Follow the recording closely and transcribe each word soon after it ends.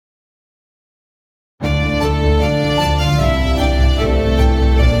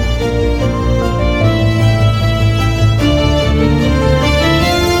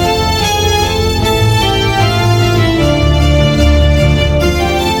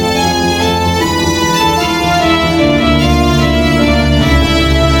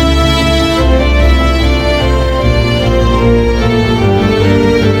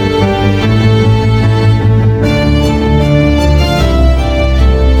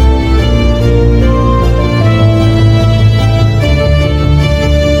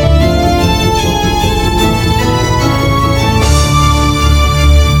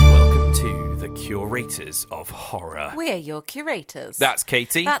We're your curators. That's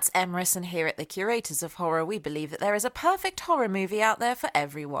Katie. That's Emrys, and here at the Curators of Horror, we believe that there is a perfect horror movie out there for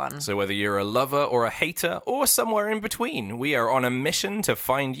everyone. So whether you're a lover or a hater or somewhere in between, we are on a mission to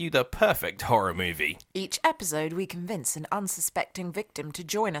find you the perfect horror movie. Each episode, we convince an unsuspecting victim to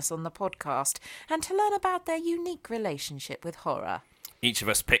join us on the podcast and to learn about their unique relationship with horror. Each of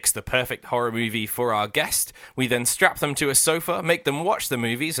us picks the perfect horror movie for our guest. We then strap them to a sofa, make them watch the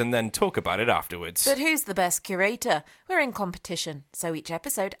movies, and then talk about it afterwards. But who's the best curator? We're in competition, so each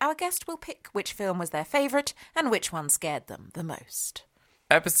episode our guest will pick which film was their favourite and which one scared them the most.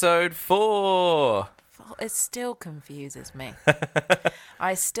 Episode 4. It still confuses me.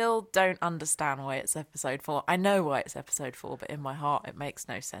 I still don't understand why it's episode 4. I know why it's episode 4, but in my heart it makes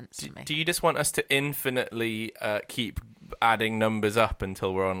no sense to me. Do you just want us to infinitely keep adding numbers up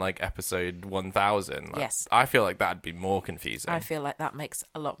until we're on like episode 1000? Yes. I feel like that'd be more confusing. I feel like that makes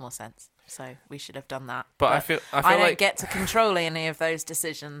a lot more sense. So we should have done that. But I feel I don't like get to control any of those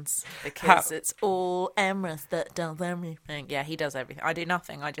decisions because it's all Emrys that does everything. Yeah, he does everything. I do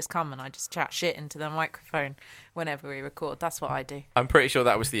nothing. I just come and I just chat shit into the microphone whenever we record. That's what I do. I'm pretty sure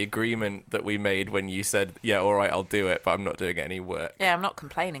that was the agreement that we made when you said, yeah, all right, I'll do it, but I'm not doing any work. Yeah, I'm not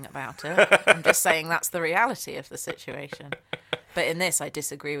complaining about it. I'm just saying that's the reality of the situation. But in this, I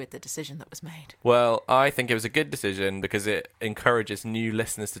disagree with the decision that was made. Well, I think it was a good decision because it encourages new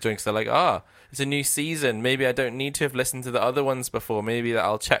listeners to join. Because they're like, it's a new season. Maybe I don't need to have listened to the other ones before. Maybe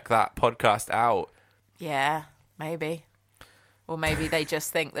I'll check that podcast out. Yeah, maybe. Or maybe they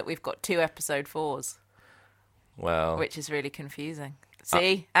just think that we've got 2 episode 4s. Well, which is really confusing.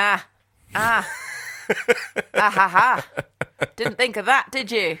 See? Ha ha. Didn't think of that, did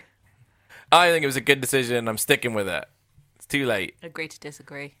you? I think it was a good decision. I'm sticking with it. It's too late. Agree to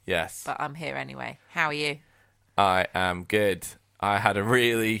disagree. Yes. But I'm here anyway. How are you? I am good. I had a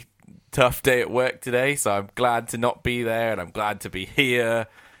really tough day at work today, so I'm glad to not be there, and I'm glad to be here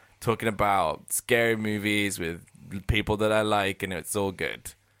talking about scary movies with people that I like, and it's all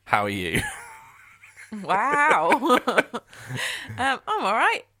good. How are you? Wow. I'm all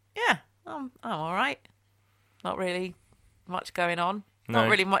right. Yeah, I'm all right. Not really much going on. No.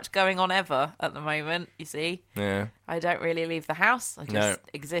 Not really much going on ever at the moment, you see. Yeah. I don't really leave the house. I just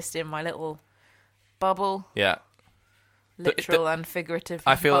exist in my little bubble. Yeah. Literal and figurative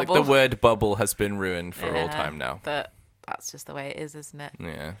I feel bubble. like the word bubble has been ruined for all time now. But that's just the way it is, isn't it?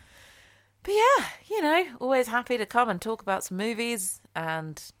 Yeah. But yeah, always happy to come and talk about some movies,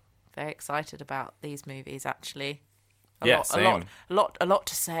 and very excited about these movies, actually. A lot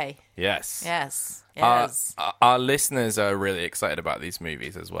to say. Yes. Yes. Our listeners are really excited about these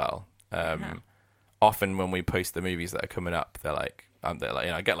movies as well. Often when we post the movies that are coming up, they're like,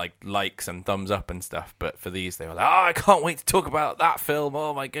 I get like likes and thumbs up and stuff. But for these, they were like, I can't wait to talk about that film.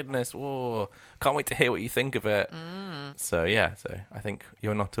 Oh my goodness. Whoa. Can't wait to hear what you think of it. So yeah, I think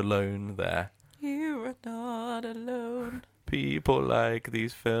you're not alone there. You are not alone. People like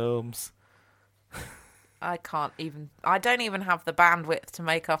these films. I don't even have the bandwidth to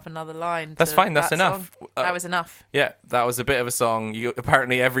make up another line. That's fine. That's enough. That was enough. Yeah, that was a bit of a song. You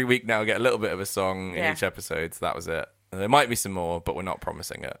apparently every week now get a little bit of a song in each episode. So that was it. And there might be some more, but we're not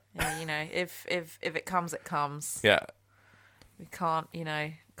promising it. Yeah, if it comes, it comes. Yeah. We can't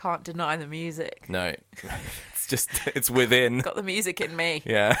deny the music. No, it's within. Got the music in me.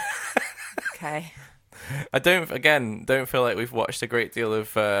 Yeah. Okay. I don't feel like we've watched a great deal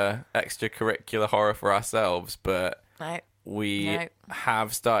of extracurricular horror for ourselves, but we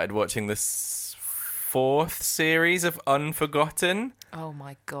have started watching this 4th series of Unforgotten. Oh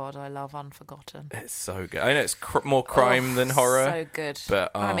my God, I love Unforgotten. It's so good. I know it's more crime than horror. So good.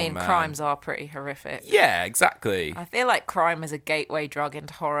 But man. Crimes are pretty horrific. Yeah, exactly. I feel like crime is a gateway drug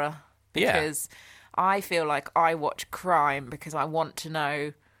into horror because I feel like I watch crime because I want to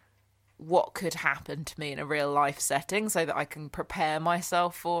know what could happen to me in a real life setting so that I can prepare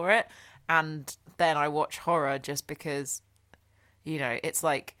myself for it. And then I watch horror just because, it's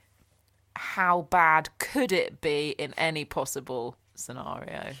like, how bad could it be in any possible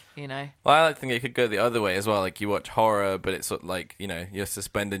scenario, Well, I think it could go the other way as well. Like, you watch horror, but it's sort of like, you're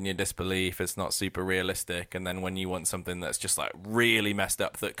suspending your disbelief. It's not super realistic. And then when you want something that's just like really messed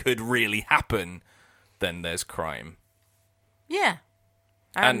up that could really happen, then there's crime. Yeah.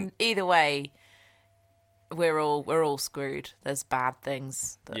 And either way, we're all screwed. There's bad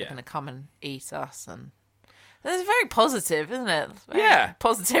things that are going to come and eat us, and it's very positive, isn't it?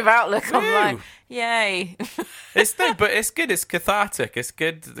 Positive outlook. I'm like, yay. But it's good. It's cathartic. It's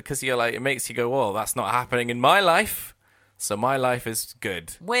good because you're like, it makes you go, "Oh, that's not happening in my life, so my life is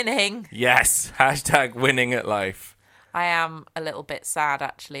good." Winning. Yes. #winning at life. I am a little bit sad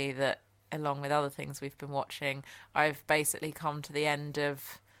actually that along with other things we've been watching, I've basically come to the end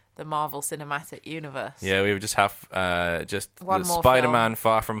of the Marvel Cinematic Universe. Yeah, we just have just one the more Spider-Man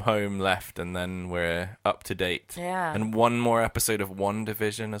Far From Home left, and then we're up to date. Yeah. And one more episode of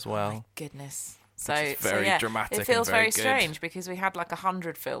WandaVision as well. Oh my goodness. So very dramatic. It feels and very strange because we had like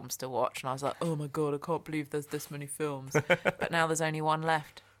 100 films to watch, and I was like, oh my God, I can't believe there's this many films. But now there's only one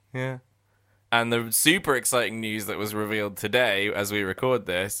left. Yeah. And the super exciting news that was revealed today as we record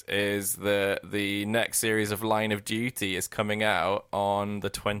this is the next series of Line of Duty is coming out on the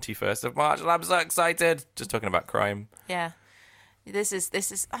 21st of March, and I'm so excited. Just talking about crime. Yeah. This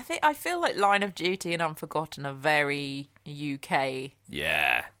is I feel like Line of Duty and Unforgotten are very UK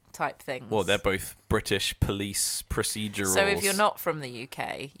type things. Well, they're both British police procedurals. So if you're not from the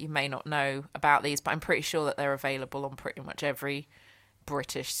UK, you may not know about these, but I'm pretty sure that they're available on pretty much every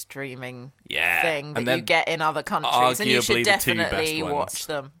British streaming thing that you get in other countries, and you should definitely watch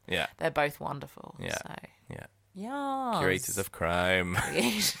them. Yeah, they're both wonderful. Yeah, so. yeah. Curators of Crime.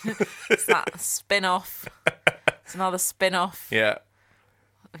 It's that spin-off. It's another spin-off. Yeah,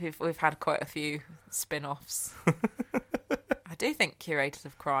 we've had quite a few spin-offs. I do think Curators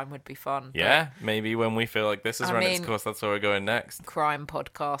of Crime would be fun. Yeah, maybe when we feel like this has run its course, that's where we're going next. Crime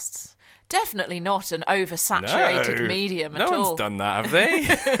podcasts. Definitely not an oversaturated medium at all. No one's done that, have they?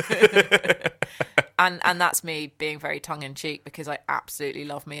 and that's me being very tongue-in-cheek because I absolutely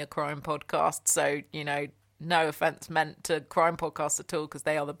love me a crime podcast. So, no offence meant to crime podcasts at all because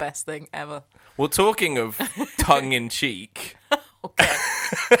they are the best thing ever. Well, talking of tongue-in-cheek... Okay.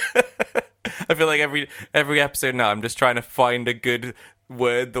 I feel like every episode now I'm just trying to find a good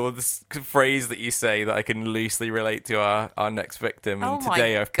word or phrase that you say that I can loosely relate to our next victim. And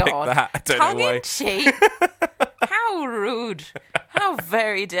today I've picked that. I don't know why. Tongue-in-cheek? How rude. How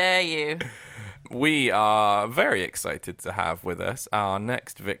very dare you. We are very excited to have with us our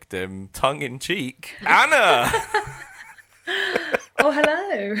next victim, tongue-in-cheek, Anna. Oh,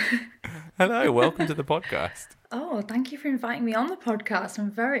 hello. Hello, welcome to the podcast. Oh, thank you for inviting me on the podcast.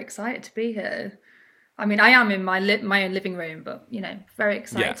 I'm very excited to be here. I mean, I am in my own living room, but, very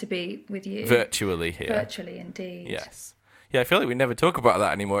excited to be with you. Virtually here. Virtually, indeed. Yes. Yeah, I feel like we never talk about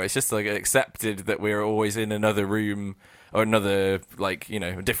that anymore. It's just like accepted that we're always in another room or another,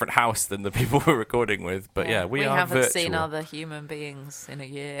 a different house than the people we're recording with. But we are virtual. We haven't seen other human beings in a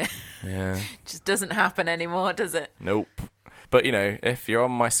year. Yeah. It just doesn't happen anymore, does it? Nope. But, if you're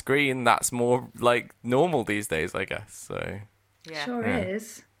on my screen, that's more like normal these days, I guess. So yeah. Sure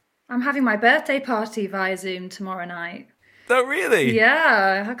is. I'm having my birthday party via Zoom tomorrow night. Oh, really?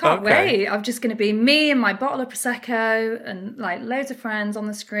 Yeah, I can't wait. I'm just going to be me and my bottle of Prosecco and loads of friends on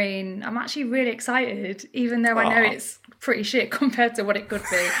the screen. I'm actually really excited, even though I know it's pretty shit compared to what it could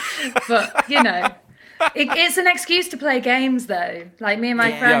be. But, it's an excuse to play games, though. Like me and my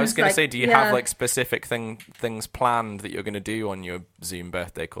friends. Yeah, I was going to say, do you have specific things planned that you're going to do on your Zoom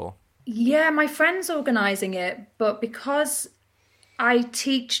birthday call? Yeah, my friend's organising it, but because I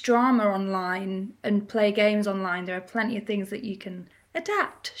teach drama online and play games online, there are plenty of things that you can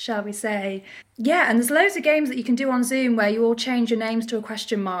adapt, shall we say. Yeah, and there's loads of games that you can do on Zoom where you all change your names to a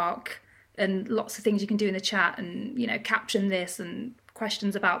question mark, and lots of things you can do in the chat, and caption this and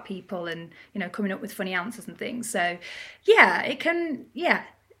questions about people, and coming up with funny answers and things. So it'll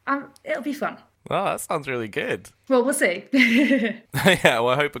be fun. Oh, that sounds really good. Well, we'll see. Yeah, well,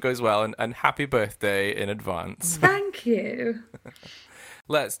 I hope it goes well, and happy birthday in advance. Thank you.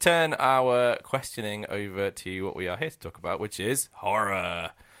 Let's turn our questioning over to what we are here to talk about, which is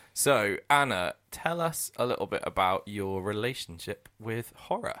horror. So, Anna, tell us a little bit about your relationship with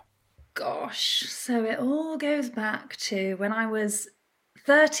horror. Gosh, so it all goes back to when I was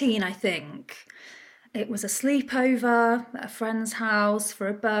 13, I think. It was a sleepover at a friend's house for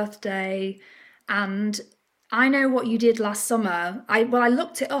a birthday, and I Know What You Did Last Summer. I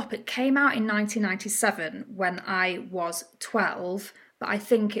looked it up. It came out in 1997 when I was 12, but I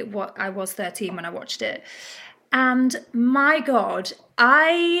think I was 13 when I watched it. And my God,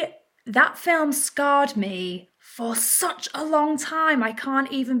 that film scarred me for such a long time. I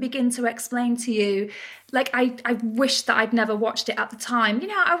can't even begin to explain to you. I wish that I'd never watched it at the time.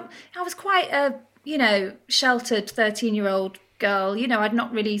 I was quite a, sheltered 13-year-old girl. I'd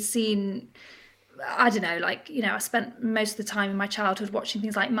not really seen, I don't know, I spent most of the time in my childhood watching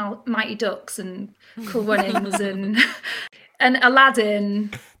things like Mighty Ducks and Cool Runnings and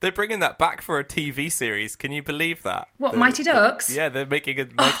Aladdin. They're bringing that back for a TV series. Can you believe that? What, Mighty Ducks? Yeah, they're making a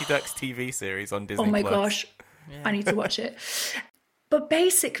Mighty Ducks TV series on Disney+. Oh my gosh, I need to watch it. But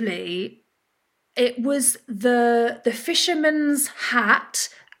basically, it was the fisherman's hat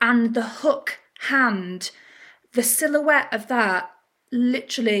and the hook hand. The silhouette of that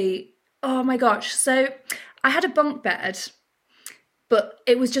literally Oh my gosh. So I had a bunk bed, but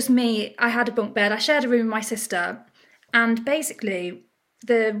it was just me. I had a bunk bed. I shared a room with my sister. And basically,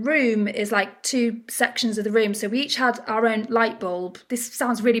 the room is like two sections of the room. So we each had our own light bulb. This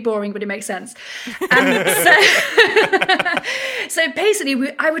sounds really boring, but it makes sense. And so basically,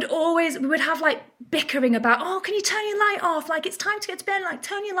 we would have like bickering about, oh, can you turn your light off? Like, it's time to get to bed, like,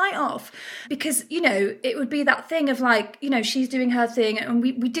 turn your light off. Because, it would be that thing of like, she's doing her thing. And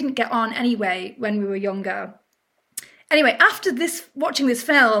we didn't get on anyway when we were younger. Anyway, after watching this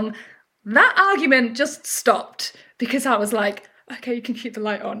film, that argument just stopped because I was like, okay, you can keep the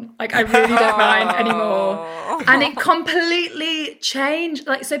light on. Like, I really don't mind anymore. And it completely changed.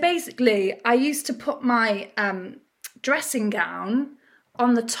 Like, so basically, I used to put my dressing gown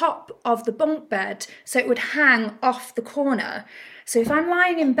on the top of the bunk bed so it would hang off the corner. So if I'm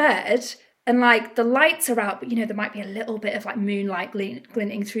lying in bed and like the lights are out, but there might be a little bit of like moonlight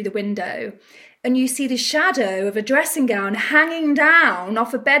glinting through the window, and you see the shadow of a dressing gown hanging down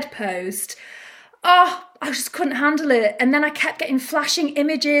off a bedpost. Oh, I just couldn't handle it. And then I kept getting flashing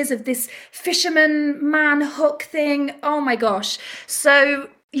images of this fisherman man hook thing. Oh my gosh. So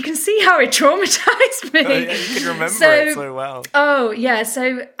you can see how it traumatized me. Oh, yeah, you can remember it so well. Oh, yeah.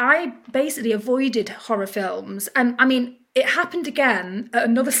 So I basically avoided horror films. And I mean, it happened again at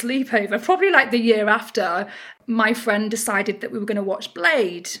another sleepover, probably like the year after. My friend decided that we were going to watch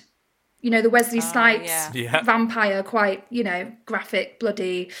Blade. The Wesley Snipes vampire, quite, graphic,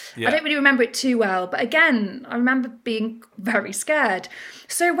 bloody. Yeah. I don't really remember it too well. But again, I remember being very scared.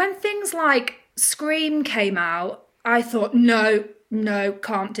 So when things like Scream came out, I thought, no,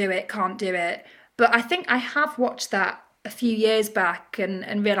 can't do it. But I think I have watched that a few years back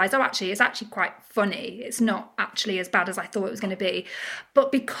and realised, actually, it's actually quite funny. It's not actually as bad as I thought it was going to be.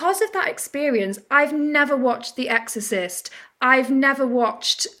 But because of that experience, I've never watched The Exorcist. I've never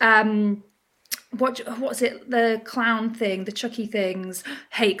watched, what's it, the clown thing, the Chucky things.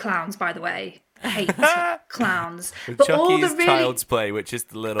 Hate clowns, by the way. Hate clowns. But Chucky's Child's Play, which is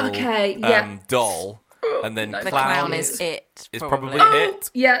the little doll. And then the clown is it. Is probably it.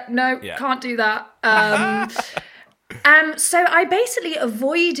 Yeah, no, can't do that. So I basically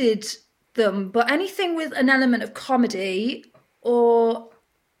avoided them, but anything with an element of comedy or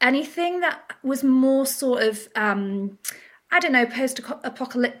anything that was more sort of, I don't know,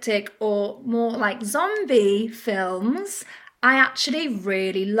 post-apocalyptic or more like zombie films, I actually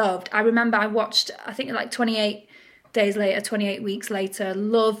really loved. I remember I watched, I think like 28 Days Later, 28 Weeks Later,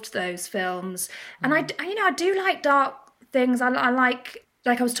 loved those films. And I do like dark things. I like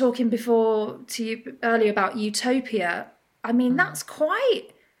I was talking before to you earlier about Utopia. I mean, that's quite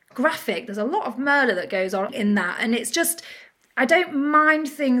graphic. There's a lot of murder that goes on in that. And it's just, I don't mind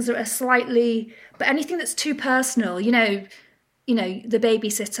things that are slightly, but anything that's too personal, the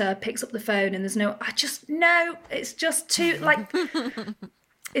babysitter picks up the phone and there's it's just too, like,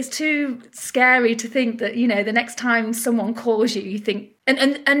 it's too scary to think that, the next time someone calls you, you think,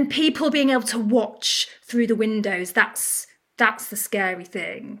 and people being able to watch through the windows, that's the scary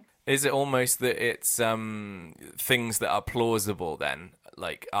thing. Is it almost that it's things that are plausible then,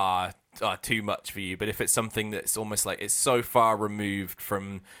 like are too much for you? But if it's something that's almost like it's so far removed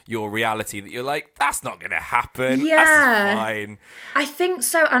from your reality that you're like, that's not going to happen. Yeah, that's fine. I think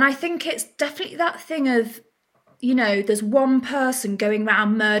so, and I think it's definitely that thing of, there's one person going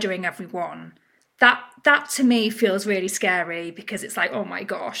around murdering everyone. That to me feels really scary because it's like, oh my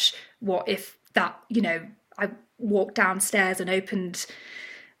gosh, what if that, I walked downstairs and opened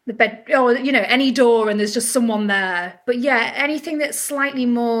the bed or any door and there's just someone there. But yeah, anything that's slightly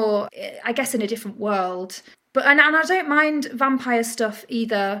more, I guess, in a different world. But and I don't mind vampire stuff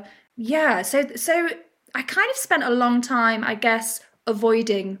either. Yeah, so I kind of spent a long time, I guess,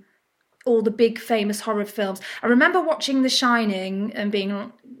 avoiding all the big famous horror films. I remember watching The Shining and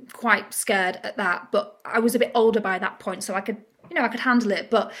being quite scared at that, but I was a bit older by that point, so I could handle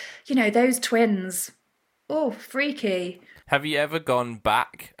it. But those twins, oh, freaky. Have you ever gone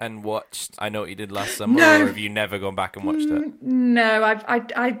back and watched I Know What You Did Last Summer, or have you never gone back and watched it? No,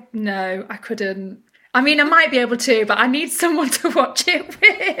 I couldn't. I mean, I might be able to, but I need someone to watch it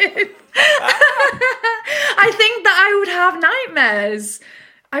with. I think that I would have nightmares.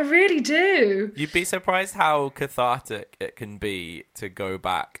 I really do. You'd be surprised how cathartic it can be to go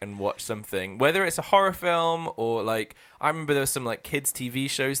back and watch something, whether it's a horror film or like, I remember there was some like kids TV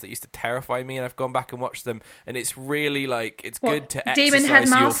shows that used to terrify me and I've gone back and watched them and it's really like, it's good to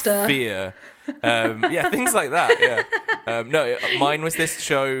exercise your fear Yeah, things like that. Yeah. No, mine was this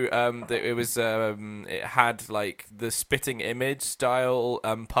show. That it was. It had like the spitting image style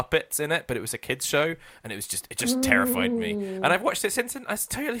puppets in it, but it was a kids show, and it just terrified me. And I've watched it since, and it's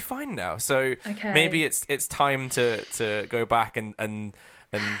totally fine now. So maybe it's time to go back and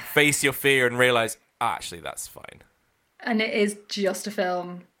face your fear and realize actually that's fine. And it is just a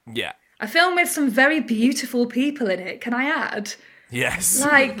film. Yeah. A film with some very beautiful people in it. Can I add? Yes.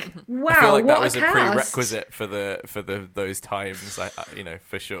 Like, wow, I feel like what that was a a cast. prerequisite for those times,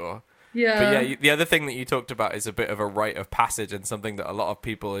 for sure. Yeah. But yeah, the other thing that you talked about is a bit of a rite of passage, and something that a lot of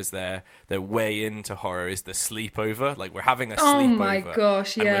people is their way into horror is the sleepover. Like, we're having a sleepover. Oh my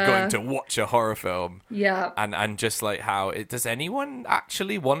gosh, yeah. And we're going to watch a horror film. Yeah. And just like does anyone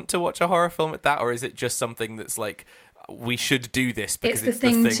actually want to watch a horror film at that, or is it just something that's like, we should do this because it's the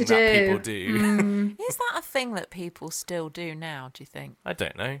thing that people do? Is that a thing that people still do now, do you think? I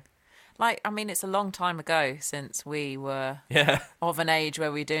don't know. Like, I mean, it's a long time ago since we were of an age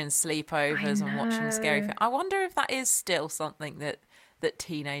where we were doing sleepovers and watching scary films. I wonder if that is still something that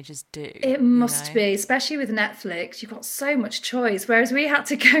teenagers do. It must be, especially with Netflix. You've got so much choice, whereas we had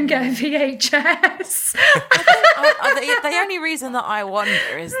to go and get a VHS. The only reason that I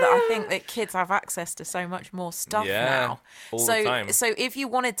wonder is that I think that kids have access to so much more stuff now. All the time. So if you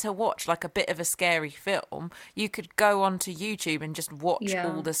wanted to watch like a bit of a scary film, you could go onto YouTube and just watch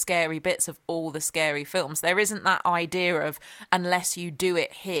all the scary bits of all the scary films. There isn't that idea of, unless you do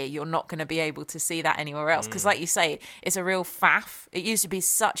it here, you're not going to be able to see that anywhere else. Because like you say, it's a real faff. It used to be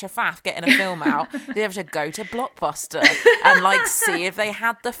such a faff getting a film out. They have to go to Blockbuster and like see if they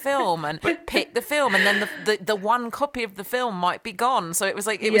had the film and pick the film, and then the one copy of the film might be gone. So it was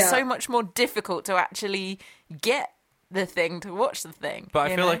like, it was so much more difficult to actually get the thing, to watch the thing.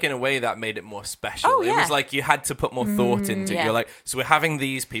 But I feel like in a way that made it more special. Oh, It was like you had to put more thought into it. You're like, so we're having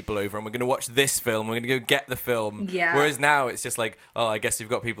these people over and we're going to watch this film. We're going to go get the film. Yeah. Whereas now it's just like, oh, I guess you've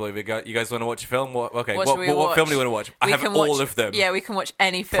got people over. You guys want to watch a film? What should we what film do you want to watch? I have all of them. Yeah, we can watch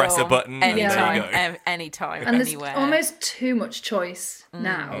any film. Press a button anytime, and there you go. Anytime, And anywhere. there's almost too much choice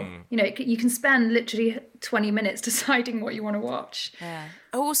now. You know, you can spend literally 20 minutes deciding what you want to watch. Yeah.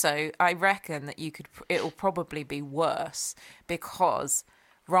 Also, I reckon that it'll probably be worse, because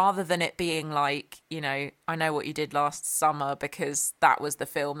rather than it being like, I Know What You Did Last Summer because that was the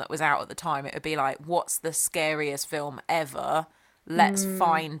film that was out at the time, it would be like, what's the scariest film ever? Let's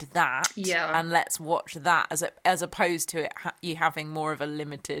find that and let's watch that, as opposed to you having more of a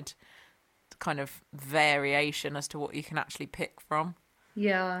limited kind of variation as to what you can actually pick from.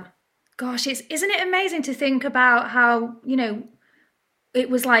 Yeah. Gosh, isn't it amazing to think about how, it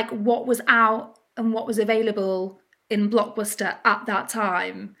was like what was out and what was available in Blockbuster at that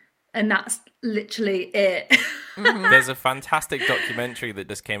time, and that's literally it. There's a fantastic documentary that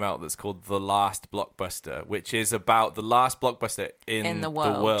just came out that's called The Last Blockbuster, which is about the last blockbuster in the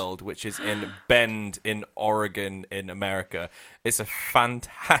world, which is in Bend in Oregon in America. It's a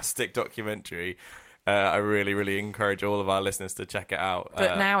fantastic documentary. I really, really encourage all of our listeners to check it out.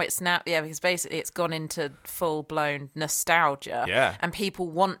 But because basically it's gone into full-blown nostalgia. Yeah. And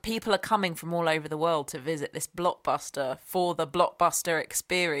people are coming from all over the world to visit this Blockbuster for the Blockbuster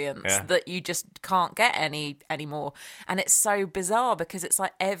experience that you just can't get anymore. And it's so bizarre because it's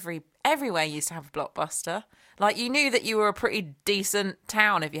like everywhere used to have a Blockbuster. Like, you knew that you were a pretty decent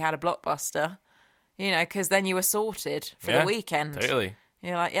town if you had a Blockbuster, because then you were sorted for the weekend. Totally.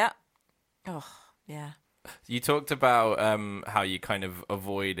 You're like, yeah. Oh. Yeah. You talked about how you kind of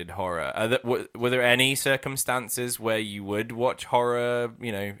avoided horror. Were there any circumstances where you would watch horror,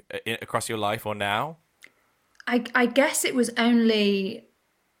 across your life or now? I guess it was only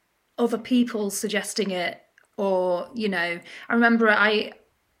other people suggesting it, or, I remember I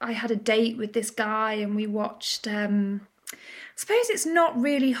had a date with this guy and we watched, I suppose it's not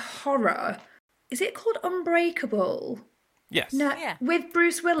really horror. Is it called Unbreakable? Yes. No, with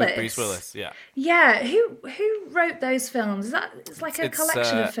Bruce Willis. With Bruce Willis, yeah. Yeah, who wrote those films? It's like a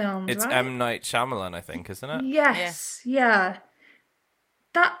collection of films, it's right? M. Night Shyamalan, I think, isn't it? Yes, yeah.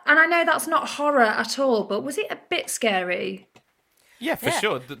 And I know that's not horror at all, but was it a bit scary? Yeah, for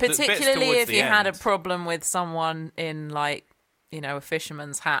sure. Particularly if you had a problem with someone in, like, a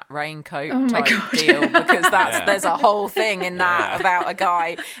fisherman's hat, raincoat type deal, because there's a whole thing in that about a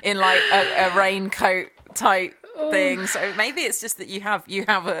guy in like a raincoat type thing. So maybe it's just that you have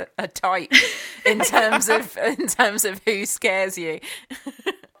a type in terms of who scares you.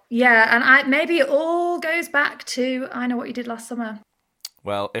 Yeah, and maybe it all goes back to I Know What You Did Last Summer.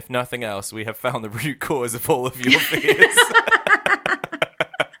 Well, if nothing else, we have found the root cause of all of your fears.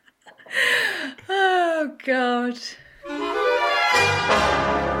 Oh God.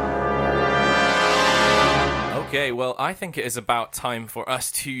 Okay, well, I think it is about time for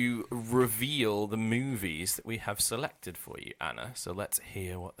us to reveal the movies that we have selected for you, Anna. So let's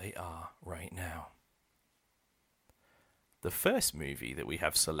hear what they are right now. The first movie that we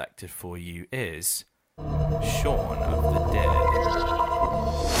have selected for you is Shaun of the Dead.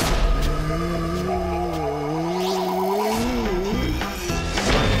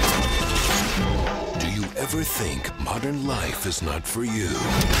 Ever think modern life is not for you?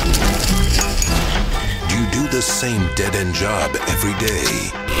 Do you do the same dead-end job every day?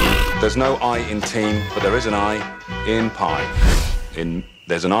 There's no I in team, but there is an I in pie.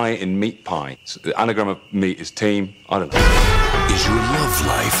 There's an I in meat pie. So the anagram of meat is team. I don't know. Is your love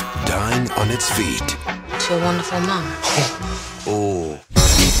life dying on its feet? To a wonderful mum. Oh.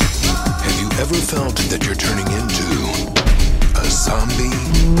 Have you ever felt that you're turning into a zombie?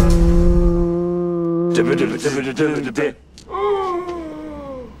 In a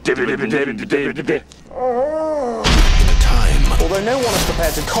time, although no one is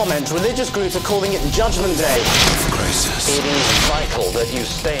prepared to comment, religious groups are calling it Judgment Day. Of crisis. It is vital that you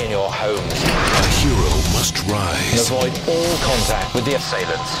stay in your homes. A hero must And rise avoid all contact with the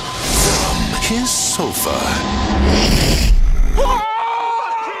assailants. from his sofa.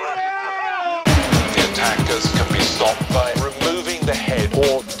 The attackers can be stopped by removing the head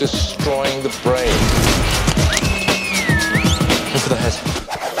or destroying the brain. Look for the head.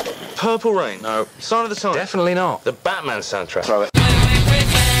 Purple Rain. No. Sign of the Times. Definitely not. The Batman soundtrack. Throw it.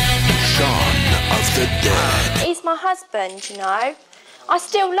 Shaun of the Dead. He's my husband, you know. I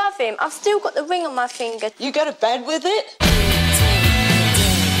still love him. I've still got the ring on my finger. You go to bed with it?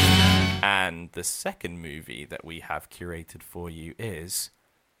 And the second movie that we have curated for you is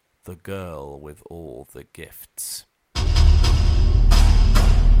The Girl with All the Gifts.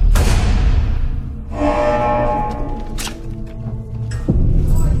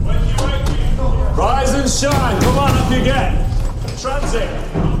 Rise and shine. Come on, up you get. Transit.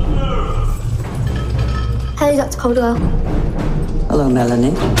 On the move. Hey, Dr. Caldwell. Hello,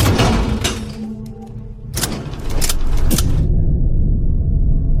 Melanie.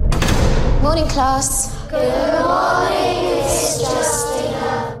 Morning, class. Good morning, Miss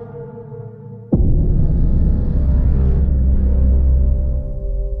Justina.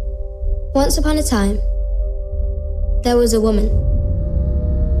 Once upon a time, there was a woman.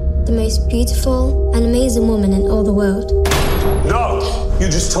 The most beautiful and amazing woman in all the world. No, you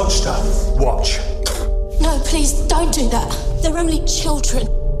just touched her. Watch. No, please, don't do that. They're only children.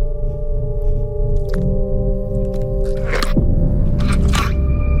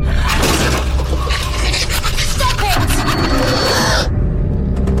 Stop it!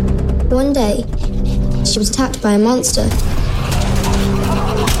 One day, she was attacked by a monster.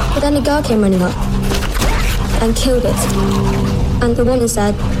 But then a girl came running up and killed it. And the woman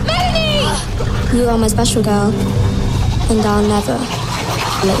said, Melanie! You are my special girl, and I'll never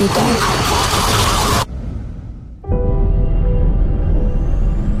let you go.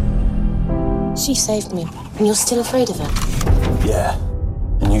 She saved me, and you're still afraid of her? Yeah,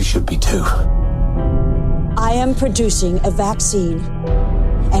 and you should be too. I am producing a vaccine,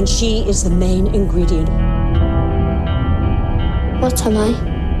 and she is the main ingredient. What am I?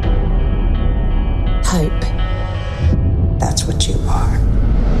 Hope. That's what you are.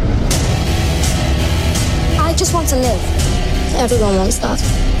 I just want to live. Everyone wants that.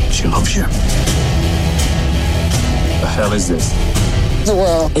 She loves you. The hell is this? The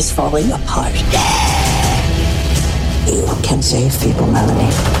world is falling apart. You can save people,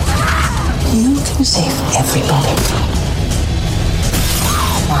 Melanie. You can save everybody.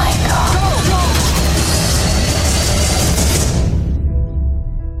 Oh my God.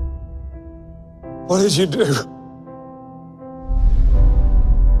 What did you do?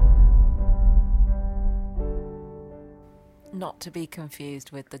 Not to be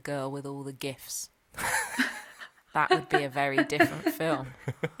confused with The Girl with All the Gifts. That would be a very different film.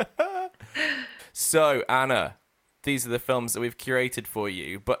 So, Anna, these are the films that we've curated for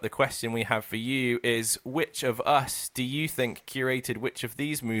you, but the question we have for you is, which of us do you think curated which of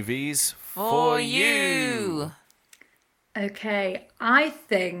these movies for you? Okay, I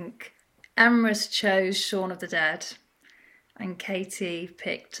think Emrys chose Shaun of the Dead and Katie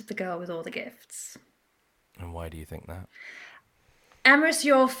picked The Girl with All the Gifts. And why do you think that? Emrys,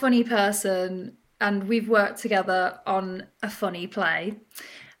 you're a funny person, and we've worked together on a funny play.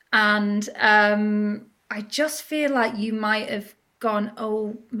 And I just feel like you might have gone,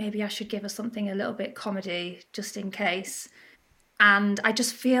 oh, maybe I should give us something a little bit comedy, just in case. And I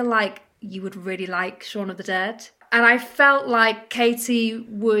just feel like you would really like Shaun of the Dead. And I felt like Katie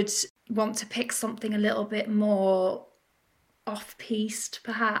would want to pick something a little bit more off-piste,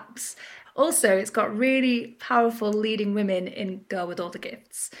 perhaps. Also, it's got really powerful leading women in Girl with All the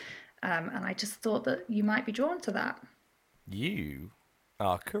Gifts. And I just thought that you might be drawn to that. You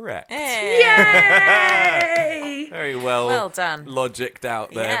are correct. Yay! Very well done. Logicked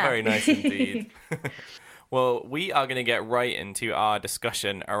out there. Yeah. Very nice indeed. Well, we are going to get right into our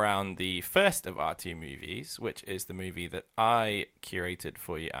discussion around the first of our two movies, which is the movie that I curated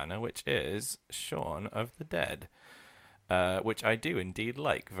for you, Anna, which is Shaun of the Dead, which I do indeed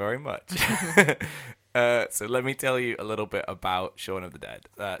like very much. So let me tell you a little bit about Shaun of the Dead.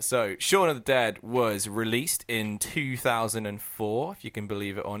 So Shaun of the Dead was released in 2004, if you can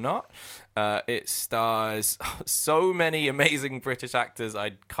believe it or not. It stars so many amazing British actors,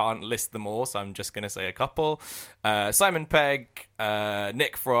 I can't list them all, so I'm just going to say a couple. Simon Pegg,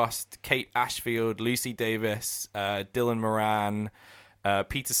 Nick Frost, Kate Ashfield, Lucy Davis, Dylan Moran,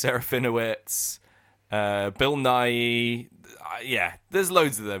 Peter Serafinowicz, Bill Nighy. Yeah, there's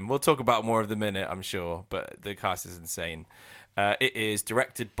loads of them. We'll talk about more of them in it, I'm sure, but the cast is insane. It is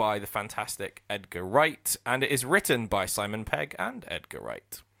directed by the fantastic Edgar Wright, and it is written by Simon Pegg and Edgar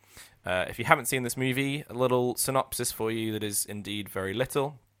Wright. If you haven't seen this movie, a little synopsis for you that is indeed very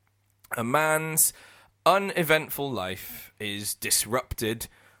little. A man's uneventful life is disrupted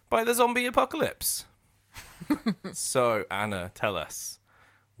by the zombie apocalypse. So, Anna, tell us,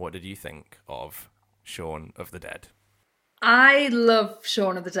 what did you think of Shaun of the Dead? I love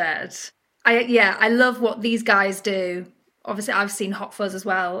Shaun of the Dead. I love what these guys do. Obviously, I've seen Hot Fuzz as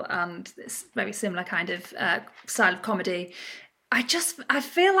well, and it's very similar kind of style of comedy. I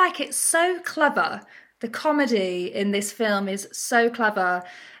feel like it's so clever. The comedy in this film is so clever.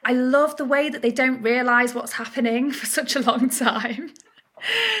 I love the way that they don't realise what's happening for such a long time.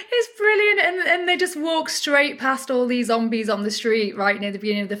 It's brilliant, and they just walk straight past all these zombies on the street right near the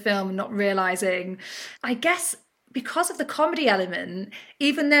beginning of the film, not realising. I guess because of the comedy element,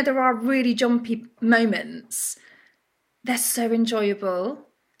 even though there are really jumpy moments, they're so enjoyable.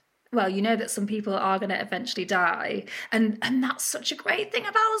 Well, you know that some people are going to eventually die, and that's such a great thing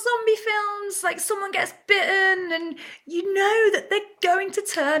about zombie films. Like, someone gets bitten and you know that they're going to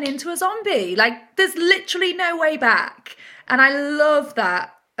turn into a zombie. Like, there's literally no way back. And I love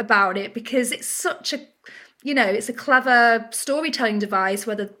that about it, because it's such a, it's a clever storytelling device,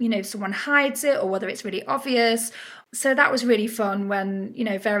 whether, someone hides it or whether it's really obvious. So that was really fun when,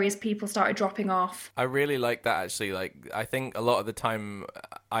 various people started dropping off. I really like that, actually. Like, I think a lot of the time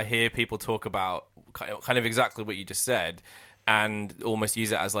I hear people talk about kind of exactly what you just said, and almost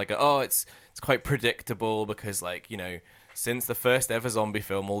use it as like, it's quite predictable because, like, since the first ever zombie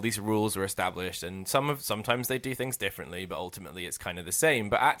film, all these rules were established, and sometimes they do things differently, but ultimately it's kind of the same.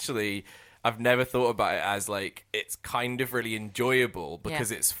 But actually, I've never thought about it as, like, it's kind of really enjoyable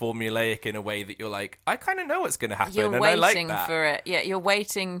because it's formulaic in a way that you're like, I kind of know what's going to happen, you're and waiting I like that. for it. Yeah, you're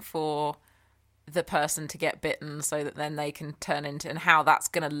waiting for the person to get bitten so that then they can turn into, and how that's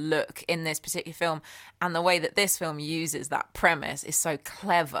going to look in this particular film. And the way that this film uses that premise is so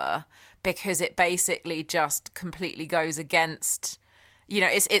clever, because it basically just completely goes against,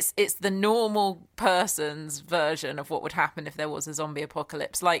 it's the normal person's version of what would happen if there was a zombie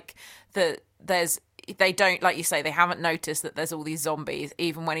apocalypse. Like, they don't, like you say, they haven't noticed that there's all these zombies,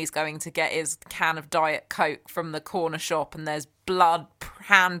 even when he's going to get his can of Diet Coke from the corner shop and there's blood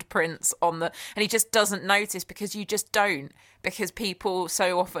handprints and he just doesn't notice, because you just don't, because people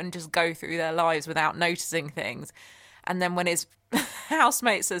so often just go through their lives without noticing things. And then when his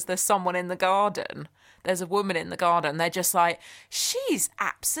housemate says there's someone in the garden, there's a woman in the garden, they're just like, she's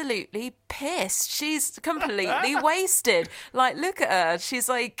absolutely pissed. She's completely wasted. Like, look at her. She's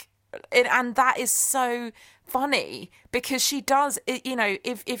like, and that is so funny, because she does,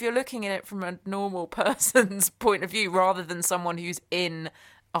 if you're looking at it from a normal person's point of view, rather than someone who's in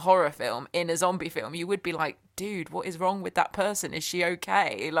a horror film, in a zombie film, you would be like, dude, what is wrong with that person? Is she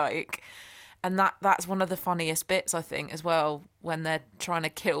okay? Like, and that's one of the funniest bits, I think, as well, when they're trying to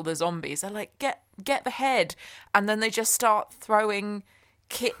kill the zombies. They're like, get the head. And then they just start throwing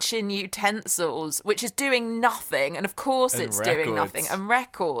kitchen utensils, which is doing nothing. And of course it's doing nothing. And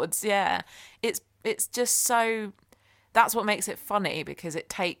records, yeah. It's just so... That's what makes it funny, because it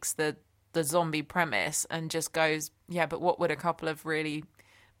takes the zombie premise and just goes, yeah, but what would a couple of really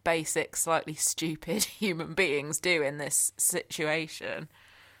basic, slightly stupid human beings do in this situation?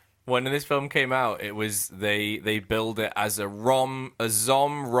 When this film came out, it was they billed it as a rom-com. A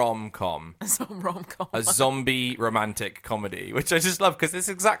zombie rom-com. A zombie romantic comedy, which I just love, because it's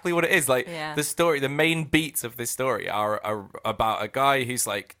exactly what it is. Like, the story, the main beats of this story are about a guy who's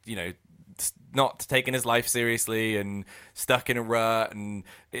like, not taking his life seriously and stuck in a rut, and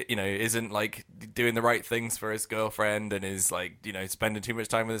isn't like doing the right things for his girlfriend, and is like spending too much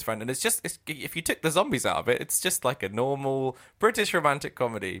time with his friend. And it's if you took the zombies out of it, it's just like a normal British romantic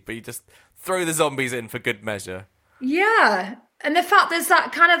comedy, but you just throw the zombies in for good measure. Yeah, and the fact there's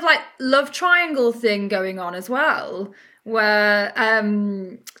that kind of like love triangle thing going on as well, where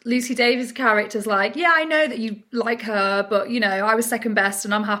Lucy Davis' character's like, yeah, I know that you like her, but I was second best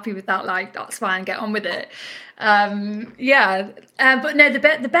and I'm happy with that, like that's fine, get on with it. But no,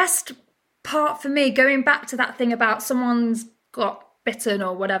 the best part for me, going back to that thing about someone's got bitten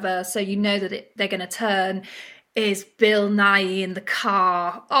or whatever, so that they're going to turn, is Bill Nighy in the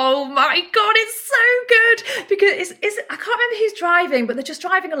car. Oh my God, it's so good, because I can't remember who's driving, but they're just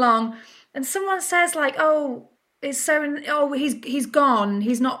driving along and someone says like, he's gone,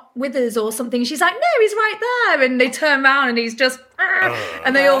 he's not with us or something. She's like, no, he's right there. And they turn around and he's just,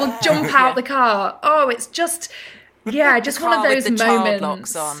 and they all jump out the car. Oh, it's just, just one of those with the moments. Child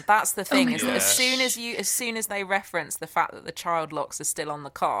locks on. That's the thing, is that as soon as they reference the fact that the child locks are still on the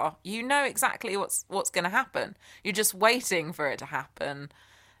car, you know exactly what's going to happen. You're just waiting for it to happen.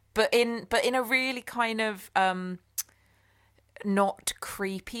 But in a really kind of not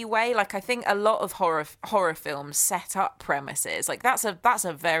creepy way. Like, I think a lot of horror films set up premises. Like, that's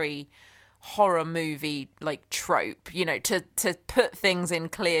a very horror movie like trope, to put things in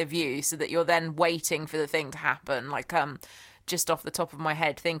clear view so that you're then waiting for the thing to happen. Like, just off the top of my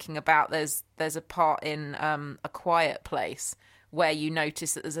head, thinking about there's a part in A Quiet Place where you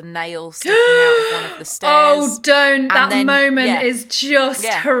notice that there's a nail sticking out of one of the stairs. Oh, don't. That moment is just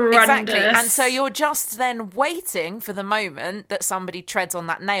horrendous. Exactly. And so you're just then waiting for the moment that somebody treads on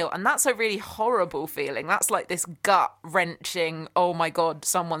that nail. And that's a really horrible feeling. That's like this gut-wrenching, oh my God,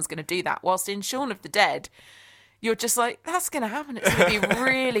 someone's going to do that. Whilst in Shaun of the Dead, you're just like, that's going to happen. It's going to be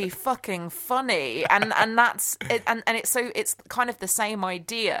really fucking funny. And that's it. And it's kind of the same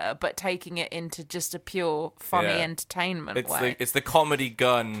idea, but taking it into just a pure funny entertainment way. It's the comedy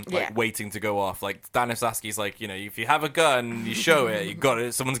gun, waiting to go off. Like, Stanislavski's like, if you have a gun, you show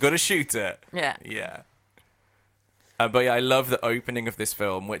it, someone's got to shoot it. Yeah. Yeah. But I love the opening of this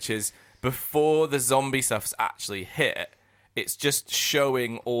film, which is before the zombie stuff's actually hit. It's just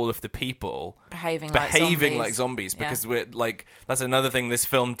showing all of the people behaving like zombies, because we're like, that's another thing this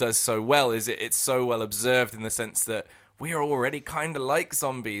film does so well, is it's so well observed in the sense that we are already kind of like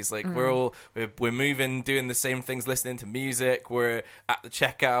zombies. Like, we're moving, doing the same things, listening to music, we're at the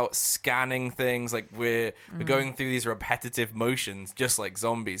checkout scanning things, like we're going through these repetitive motions just like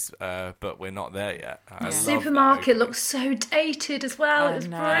zombies, but we're not there yet. The supermarket looks so dated as well. It's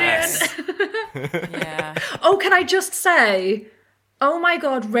brilliant. Yeah. Oh, can I just say, oh my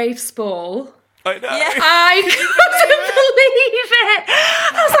God, Rafe Spall. I know. Yeah. I couldn't believe it.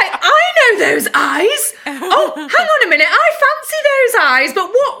 I was like, I know those eyes. Oh, hang on a minute. I fancy those eyes. But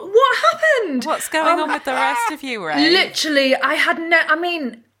what happened? What's going on with the rest of you, Ray? Literally, I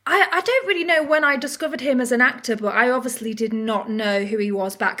don't really know when I discovered him as an actor, but I obviously did not know who he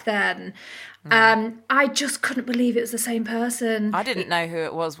was back then. I just couldn't believe it was the same person. I didn't know who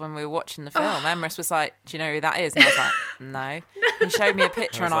it was when we were watching the film. Emrys was like, do you know who that is? And I was like, no. He showed me a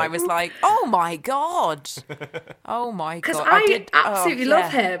picture and I was like, oh my God. Oh my God. Because I absolutely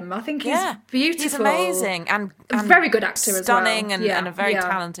love him. I think he's beautiful. He's amazing. And a very good actor as well. Stunning and a very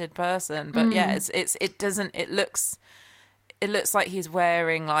talented person. But it looks like he's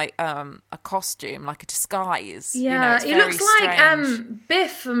wearing like a costume, like a disguise. Yeah, he looks like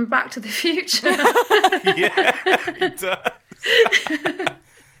Biff from Back to the Future. Yeah, he does.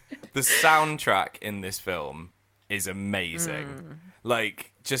 The soundtrack in this film is amazing.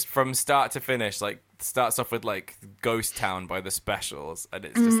 Like, just from start to finish, like, starts off with like Ghost Town by the Specials, and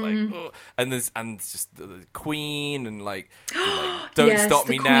it's just like, oh, and just the Queen and like Don't Stop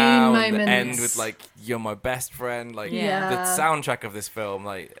Me Now, and the end with like You're My Best Friend. Like, the soundtrack of this film,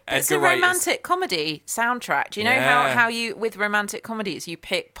 like, it's a romantic comedy soundtrack. Do you know how you, with romantic comedies, you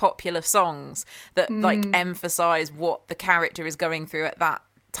pick popular songs that like emphasize what the character is going through at that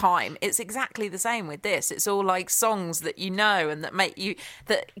time? It's exactly the same with this. It's all like songs that you know and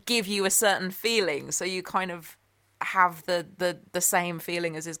that give you a certain feeling, so you kind of have the same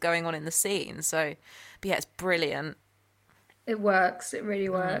feeling as is going on in the scene. So, but yeah, it's brilliant. It works. It really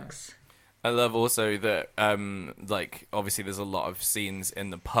works. I love also that like, obviously there's a lot of scenes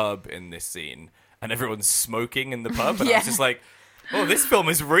in the pub in this scene, and everyone's smoking in the pub, and I was just like, oh, this film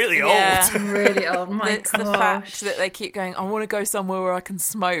is really old. Really old. It's the fact that they keep going, I want to go somewhere where I can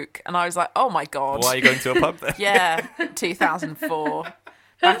smoke. And I was like, oh my God. Why are you going to a pub then? 2004.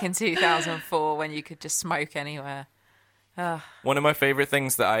 Back in 2004, when you could just smoke anywhere. One of my favorite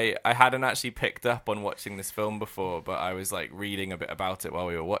things that I hadn't actually picked up on watching this film before, but I was like reading a bit about it while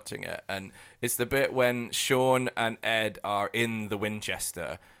we were watching it, and it's the bit when Shaun and Ed are in the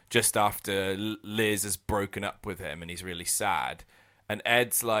Winchester just after Liz has broken up with him and he's really sad, and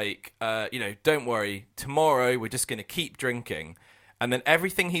Ed's like, don't worry, tomorrow we're just going to keep drinking, and then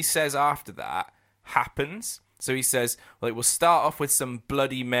everything he says after that happens. So he says, well, we'll start off with some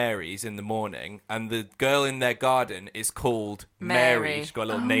Bloody Marys in the morning, and the girl in their garden is called Mary. She's got a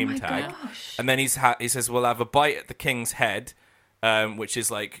little name tag. Gosh. And then he says, we'll have a bite at the King's Head, which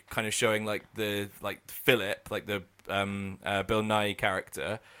is like kind of showing like the Philip, like the Bill Nye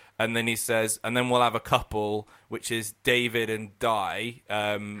character. And then he says, and then we'll have a couple, which is David and Di,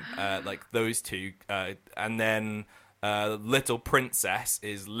 like those two. And then Little Princess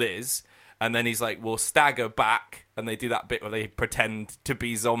is Liz. And then he's like, we'll stagger back, and they do that bit where they pretend to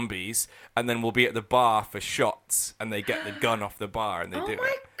be zombies, and then we'll be at the bar for shots, and they get the gun off the bar, and they do it. Oh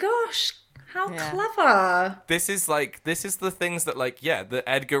my gosh, how clever. This is the things that, like, that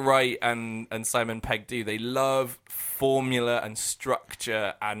Edgar Wright and Simon Pegg do. They love formula and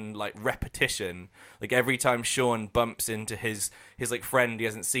structure and, like, repetition. Like, every time Shaun bumps into his like, friend he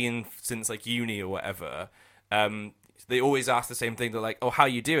hasn't seen since, like, uni or whatever, they always ask the same thing. They're like, "Oh, how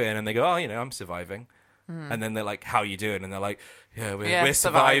you doing?" And they go, "Oh, I'm surviving." And then they're like, "How you doing?" And they're like, "Yeah, we're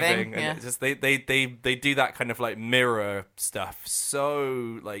surviving." And it's just they do that kind of like mirror stuff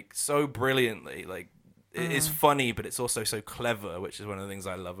so brilliantly. Like it is funny, but it's also so clever, which is one of the things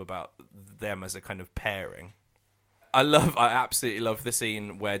I love about them as a kind of pairing. I absolutely love the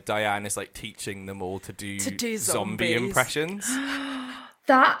scene where Diane is like teaching them all to do zombie impressions.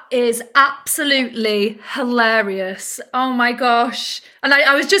 That is absolutely hilarious. Oh my gosh. And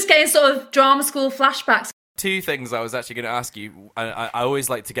I was just getting sort of drama school flashbacks. Two things I was actually going to ask you. I always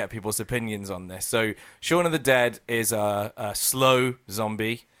like to get people's opinions on this. So Shaun of the Dead is a slow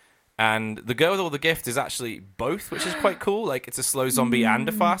zombie, and The Girl with All the Gift is actually both, which is quite cool. Like, it's a slow zombie and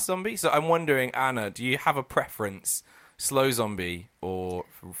a fast zombie. So I'm wondering, Anna, do you have a preference? Slow zombie or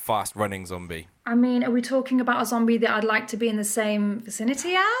fast running zombie? I mean, are we talking about a zombie that I'd like to be in the same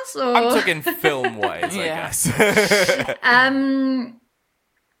vicinity as? Or? I'm talking film wise, I guess.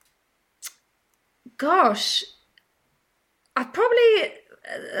 Gosh, I probably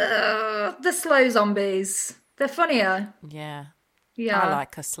the slow zombies. They're funnier. Yeah. Yeah. I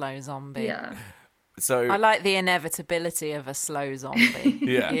like a slow zombie. Yeah. So I like the inevitability of a slow zombie.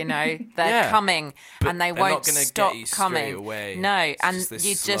 Yeah. They're coming and they won't not stop get you coming. Away. No, it's and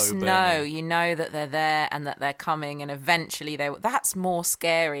you just know that they're there and that they're coming, and eventually that's more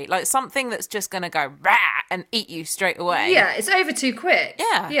scary. Like something that's just going to go rah and eat you straight away. Yeah, it's over too quick.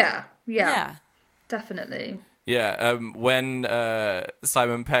 Yeah. Yeah. Definitely. Yeah, when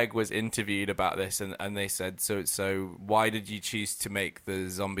Simon Pegg was interviewed about this, and they said, so why did you choose to make the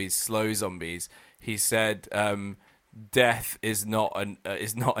zombies slow zombies? He said, "Death is not an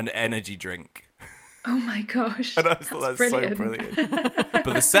energy drink." Oh my gosh, and I thought that's so brilliant.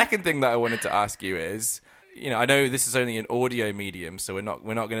 But the second thing that I wanted to ask you is, I know this is only an audio medium, so we're not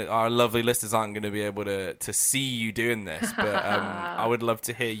gonna, our lovely listeners aren't going to be able to see you doing this, but I would love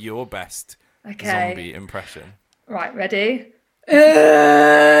to hear your best zombie impression. Right, ready?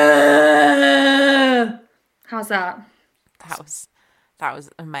 How's that? That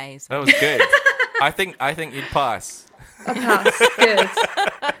was amazing. That was good. I think you'd pass. A pass, good.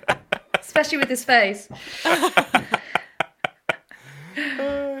 Especially with his face.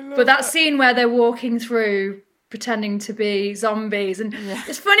 But that scene where they're walking through pretending to be zombies, and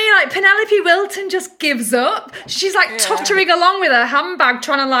it's funny, like Penelope Wilton just gives up. She's like tottering along with her handbag,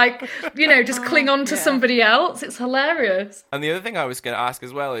 trying to like, just cling on to somebody else. It's hilarious. And the other thing I was going to ask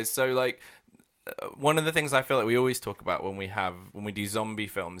as well is, so like, one of the things I feel like we always talk about when we do zombie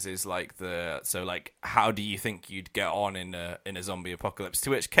films is like how do you think you'd get on in a zombie apocalypse? To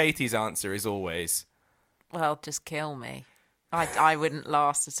which Katie's answer is always, well, just kill me. I wouldn't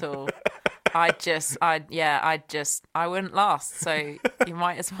last at all. I wouldn't last. So you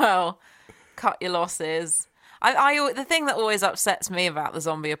might as well cut your losses. The thing that always upsets me about the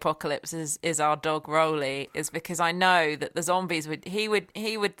zombie apocalypse is our dog Rolly, is because I know that the zombies would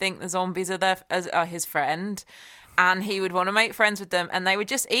think the zombies are his friend, and he would want to make friends with them, and they would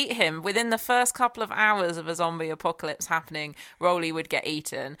just eat him. Within the first couple of hours of a zombie apocalypse happening, Rolly would get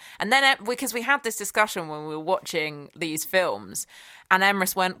eaten. And then, because we had this discussion when we were watching these films, And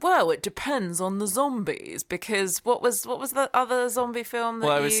Emrys went, well, it depends on the zombies, because what was the other zombie film that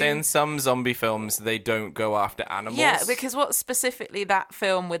Well, I was saying some zombie films, they don't go after animals. Yeah, because what specifically that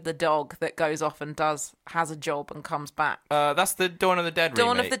film with the dog that goes off and has a job and comes back? That's the Dawn of the Dead remake.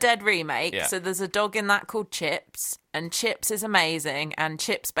 Dawn of the Dead remake. Yeah. So there's a dog in that called Chips, and Chips is amazing, and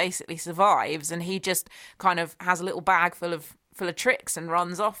Chips basically survives, and he just kind of has a little bag full of tricks and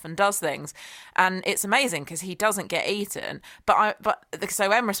runs off and does things, and it's amazing because he doesn't get eaten.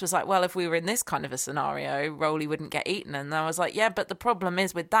 So Emrys was like, well, if we were in this kind of a scenario, Rolly wouldn't get eaten. And I was like, yeah, but the problem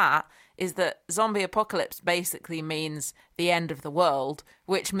is with that is that zombie apocalypse basically means the end of the world,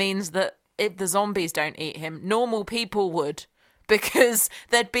 which means that if the zombies don't eat him, normal people would, because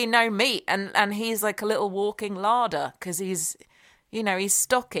there'd be no meat, and he's like a little walking larder because he's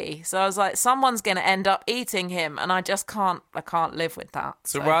stocky. So I was like, someone's going to end up eating him, and I can't live with that.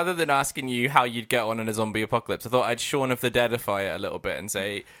 So rather than asking you how you'd get on in a zombie apocalypse, I thought I'd Shaun of the Deadify it a little bit and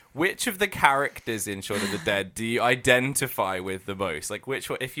say, which of the characters in Shaun of the Dead do you identify with the most? Like, which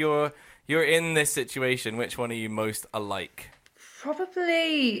one, if you're in this situation, which one are you most alike?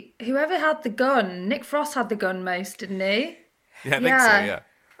 Probably whoever had the gun. Nick Frost had the gun most, didn't he? Yeah, I think so,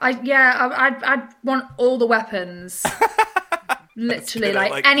 yeah. I'd want all the weapons. Literally,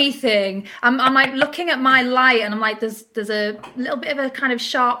 like anything. I'm like looking at my light, and I'm like, there's a little bit of a kind of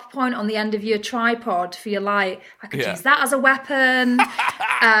sharp point on the end of your tripod for your light. I could use that as a weapon.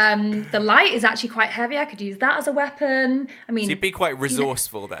 The light is actually quite heavy. I could use that as a weapon. I mean, so you'd be quite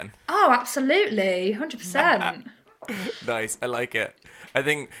resourceful then. Oh, absolutely, 100%. Nice, I like it. I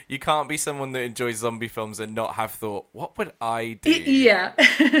think you can't be someone that enjoys zombie films and not have thought, what would I do? Yeah.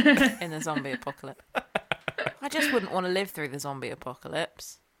 In the zombie apocalypse. I just wouldn't want to live through the zombie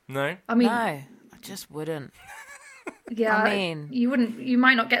apocalypse. No? No, I just wouldn't. Yeah, I mean, you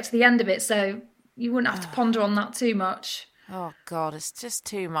might not get to the end of it, so you wouldn't have to ponder on that too much. Oh God, it's just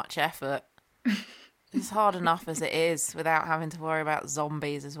too much effort. It's hard enough as it is without having to worry about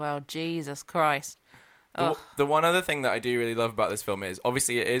zombies as well. Jesus Christ. The one other thing that I do really love about this film is,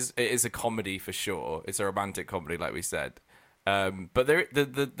 obviously it is a comedy for sure. It's a romantic comedy, like we said. But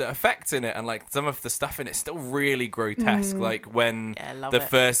the effects in it and like some of the stuff in it is still really grotesque. Like when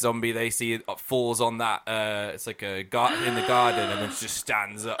first zombie they see falls on that, it's like a garden in the garden, and then just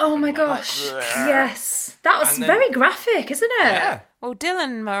stands up. Oh my gosh! Yes, that was very graphic, isn't it? Yeah. Well,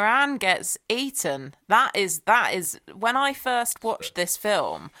 Dylan Moran gets eaten. That is when I first watched this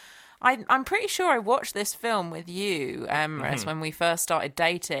film. I'm pretty sure I watched this film with you, Emrys, when we first started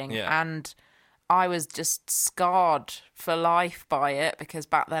dating, and I was just scarred for life by it because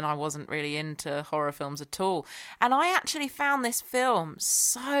back then I wasn't really into horror films at all. And I actually found this film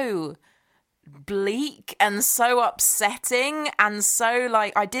so bleak and so upsetting and so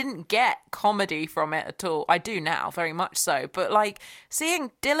like I didn't get comedy from it at all. I do now, very much so. But like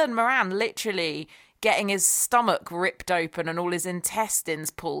seeing Dylan Moran literally getting his stomach ripped open and all his intestines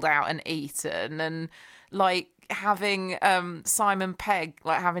pulled out and eaten, and like having Simon Pegg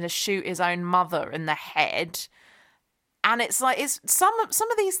like having to shoot his own mother in the head, and it's like some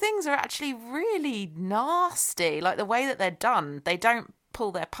of these things are actually really nasty. Like the way that they're done, they don't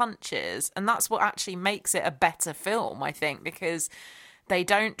pull their punches, and that's what actually makes it a better film, I think, because they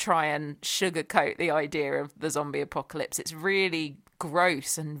don't try and sugarcoat the idea of the zombie apocalypse. It's really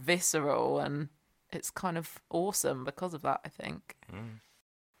gross and visceral, and it's kind of awesome because of that, I think.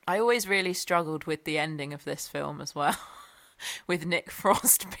 I always really struggled with the ending of this film as well, with Nick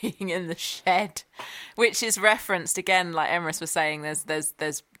Frost being in the shed, which is referenced again, like Emrys was saying. There's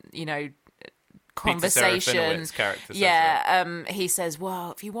conversation. He says,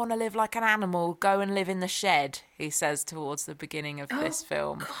 "Well, if you want to live like an animal, go and live in the shed." He says towards the beginning of this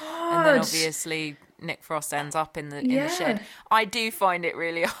film, God. and then obviously Nick Frost ends up in the shed. I do find it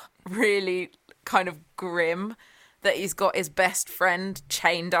really, really kind of grim that he's got his best friend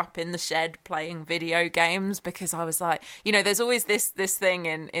chained up in the shed playing video games, because I was like, there's always this thing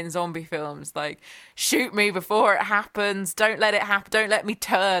in zombie films, like, shoot me before it happens, don't let it happen, don't let me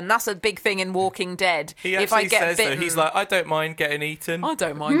turn. That's a big thing in Walking Dead. He actually if I get says bitten, he's like, I don't mind getting eaten. I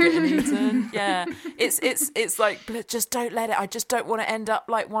don't mind getting eaten. Yeah. It's like, but just don't let it. I just don't want to end up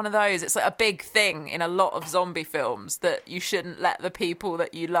like one of those. It's like a big thing in a lot of zombie films that you shouldn't let the people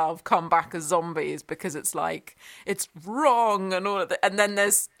that you love come back as zombies, because it's like, it's wrong and all of that. And then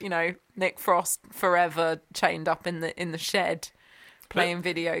there's, Nick Frost forever chained up in the shed playing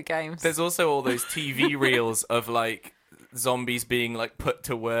video games. There's also all those TV reels of like zombies being like put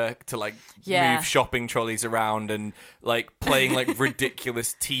to work to like move shopping trolleys around and like playing like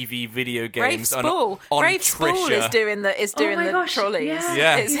ridiculous TV video games Rafe on Spall is doing the trolleys.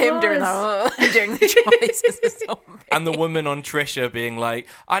 Yeah. It's him doing the trolleys as a zombie. And the woman on Trisha being like,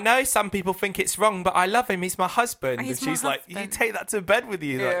 I know some people think it's wrong, but I love him. He's my husband. And she's like, you take that to bed with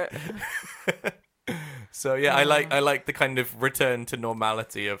you. Yeah. Like. So yeah, I like the kind of return to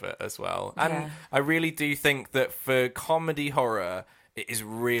normality of it as well. And I really do think that for comedy horror, it is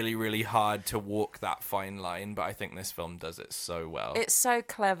really, really hard to walk that fine line. But I think this film does it so well. It's so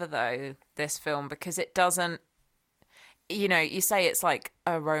clever though, this film, because it doesn't, you know, you say it's like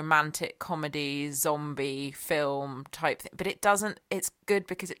a romantic comedy zombie film type thing, but it doesn't. It's good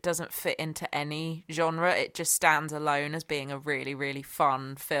because it doesn't fit into any genre. It just stands alone as being a really, really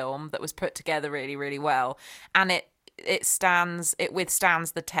fun film that was put together really, really well, and it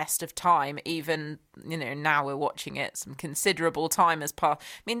withstands the test of time. Even, you know, now we're watching it, some considerable time has passed.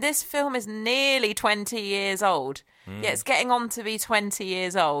 I mean, this film is nearly 20 years old. Yeah, it's getting on to be 20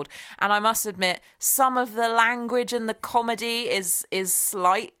 years old. And I must admit, some of the language and the comedy is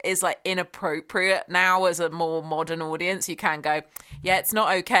like inappropriate now as a more modern audience. You can go, yeah, it's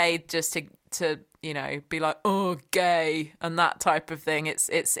not okay just to you know, be like, oh, gay and that type of thing. It's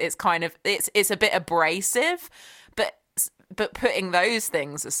kind of it's a bit abrasive, but putting those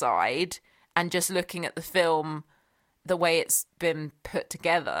things aside and just looking at the film the way it's been put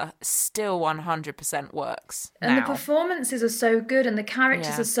together, still 100% works and now. The performances are so good and the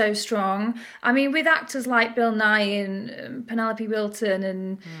characters are so strong. I mean, with actors like Bill Nighy and Penelope Wilton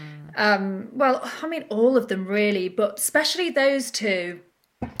and well, I mean, all of them really, but especially those two,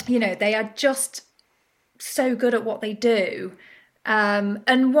 you know, they are just so good at what they do.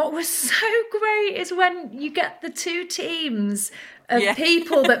 And what was so great is when you get the two teams of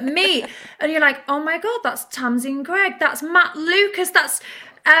people that meet and you're like, oh my God, that's Tamsin Gregg, that's Matt Lucas, that's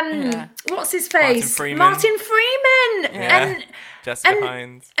what's his face? Martin Freeman. And Jessica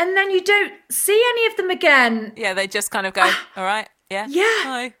Hines. And then you don't see any of them again. Yeah, they just kind of go, all right,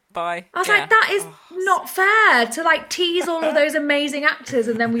 hi, bye. I was like, that is not fair to like tease all of those amazing actors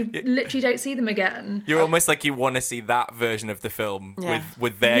and then we literally don't see them again. You're almost like you want to see that version of the film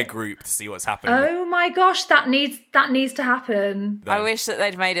with their group to see what's happening. Oh my gosh, that needs to happen. I wish that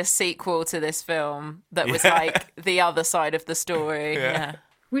they'd made a sequel to this film that was like the other side of the story. Yeah.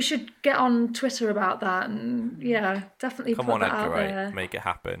 We should get on Twitter about that and definitely Come put on, that Edgar out Wright, there. make it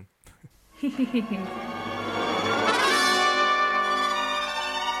happen.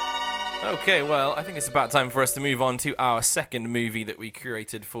 Okay, well, I think it's about time for us to move on to our second movie that we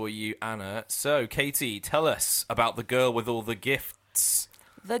curated for you, Anna. So, Katie, tell us about The Girl with All the Gifts.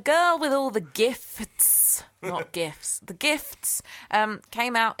 The Girl with All the Gifts, not gifts. The Gifts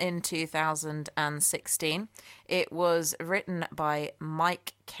came out in 2016. It was written by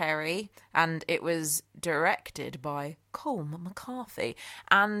Mike Carey and it was directed by Colm McCarthy.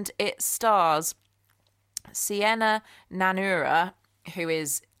 And it stars Sienna Nanura, who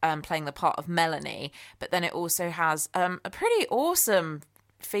is playing the part of Melanie, but then it also has a pretty awesome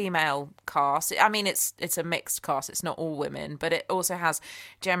female cast. I mean, it's a mixed cast, it's not all women, but it also has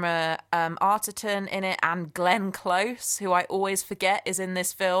Gemma Arterton in it and Glenn Close, who I always forget is in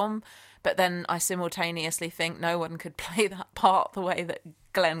this film, but then I simultaneously think no one could play that part the way that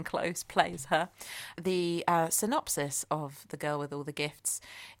Glenn Close plays her. The synopsis of The Girl with All the Gifts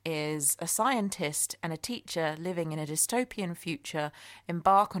is a scientist and a teacher living in a dystopian future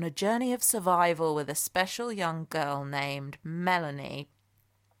embark on a journey of survival with a special young girl named Melanie.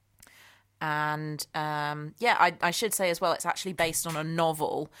 And I should say as well, it's actually based on a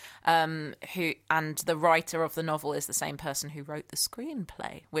novel. And the writer of the novel is the same person who wrote the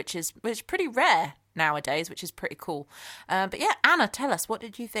screenplay, which is pretty rare nowadays, which is pretty cool. But yeah, Anna, tell us, what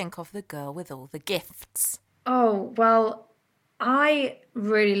did you think of The Girl with All the Gifts? Oh well, I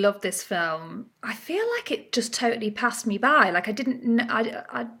really loved this film. I feel like it just totally passed me by. Like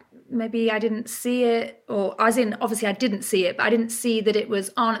maybe I didn't see it, or as in, obviously I didn't see it, but I didn't see that it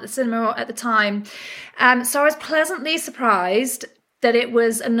was on at the cinema at the time. So I was pleasantly surprised that it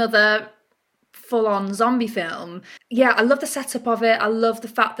was another full-on zombie film. Yeah, I love the setup of it. I love the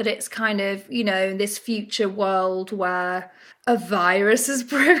fact that it's kind of, you know, in this future world where a virus has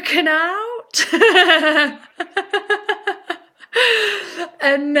broken out.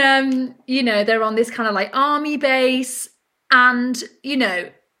 And, you know, they're on this kind of like army base and, you know,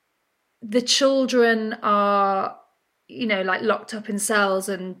 the children are, you know, like locked up in cells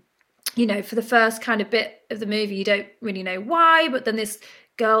and, you know, for the first kind of bit of the movie, you don't really know why, but then this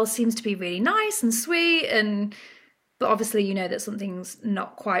girl seems to be really nice and sweet but obviously you know that something's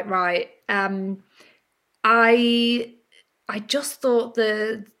not quite right. I I just thought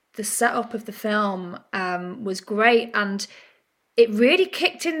the setup of the film was great, and it really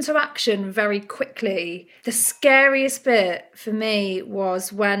kicked into action very quickly. The scariest bit for me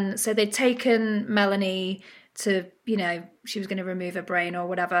was when, so they'd taken Melanie to, she was going to remove her brain or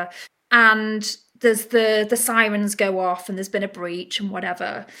whatever, and there's the sirens go off and there's been a breach and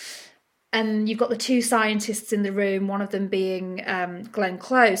whatever. And you've got the two scientists in the room, one of them being Glenn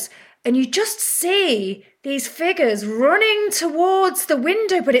Close. And you just see these figures running towards the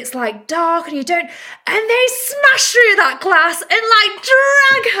window, but it's like dark and you don't... And they smash through that glass and like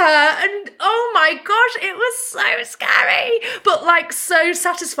drag her. And oh my gosh, it was so scary. But like so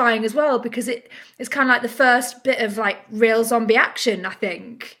satisfying as well, because it's kind of like the first bit of like real zombie action, I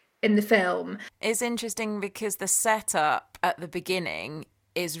think, in the film. It's interesting because the setup at the beginning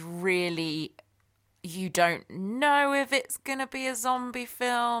is really, you don't know if it's going to be a zombie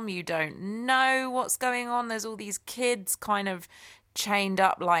film. You don't know what's going on. There's all these kids kind of chained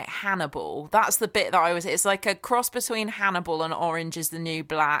up like Hannibal. That's the bit that it's like a cross between Hannibal and Orange is the New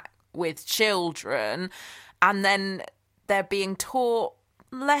Black with children. And then they're being taught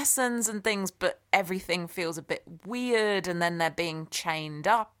lessons and things, but everything feels a bit weird. And then they're being chained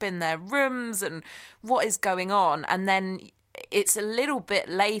up in their rooms and what is going on? And then it's a little bit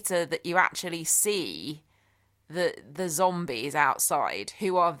later that you actually see the zombies outside,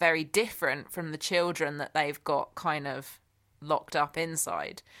 who are very different from the children that they've got kind of locked up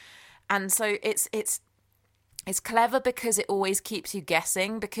inside. And so it's clever because it always keeps you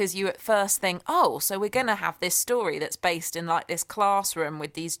guessing, because you at first think, oh, so we're going to have this story that's based in like this classroom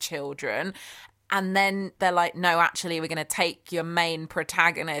with these children. And then they're like, no, actually, we're going to take your main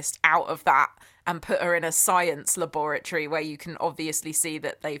protagonist out of that and put her in a science laboratory where you can obviously see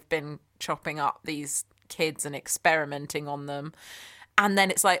that they've been chopping up these kids and experimenting on them. And then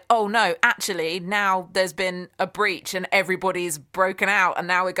it's like, oh no, actually, now there's been a breach and everybody's broken out and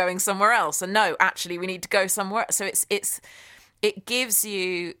now we're going somewhere else. And no, actually, we need to go somewhere. So it gives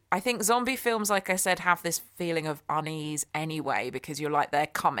you, I think zombie films, like I said, have this feeling of unease anyway, because you're like, they're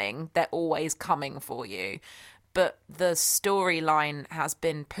always coming for you. But the storyline has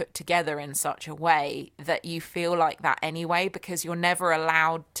been put together in such a way that you feel like that anyway, because you're never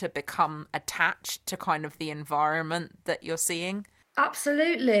allowed to become attached to kind of the environment that you're seeing.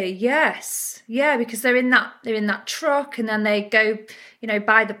 Absolutely, yes. Yeah, because they're in that truck and then they go,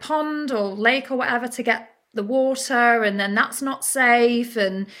 by the pond or lake or whatever to get the water, and then that's not safe.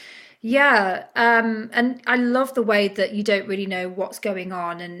 And yeah, and I love the way that you don't really know what's going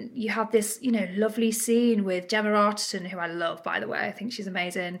on, and you have this, lovely scene with Gemma Arterton, who I love, by the way. I think she's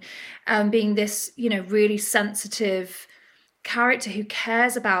amazing, being this, really sensitive character who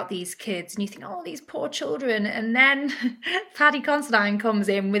cares about these kids, and you think, oh, these poor children. And then Paddy Considine comes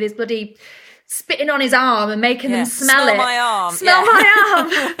in with his bloody spitting on his arm and making them smell it. My arm. Smell my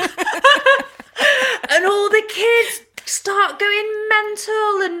arm. And all the kids start going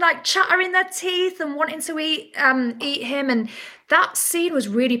mental and like chattering their teeth and wanting to eat him. And that scene was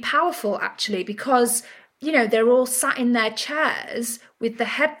really powerful, actually, because they're all sat in their chairs with the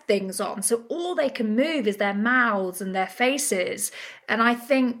head things on, so all they can move is their mouths and their faces. And I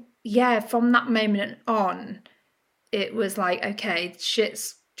think, from that moment on, it was like, okay,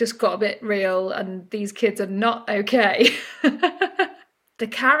 shit's just got a bit real and these kids are not okay. The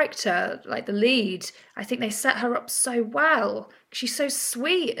character, like the lead, I think they set her up so well. She's so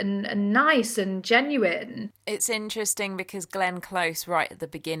sweet and nice and genuine. It's interesting because Glenn Close, right at the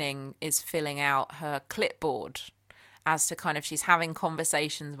beginning, is filling out her clipboard as to kind of, she's having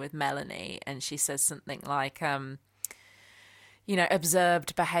conversations with Melanie, and she says something like,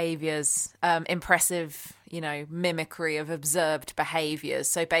 observed behaviours, impressive, mimicry of observed behaviours.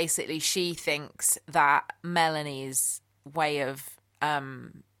 So basically she thinks that Melanie's way of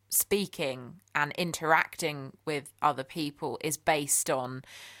speaking and interacting with other people is based on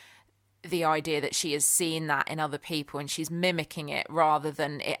the idea that she has seen that in other people and she's mimicking it rather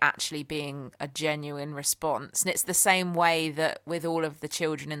than it actually being a genuine response. And it's the same way that with all of the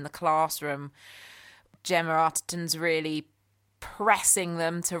children in the classroom, Gemma Arterton's really pressing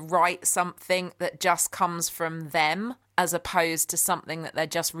them to write something that just comes from them, as opposed to something that they're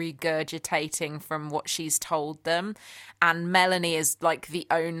just regurgitating from what she's told them. And Melanie is like the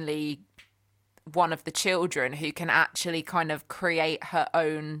only one of the children who can actually kind of create her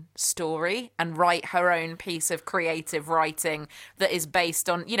own story and write her own piece of creative writing that is based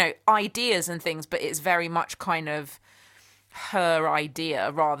on, ideas and things, but it's very much kind of her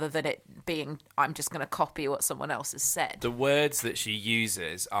idea rather than it being, I'm just going to copy what someone else has said. The words that she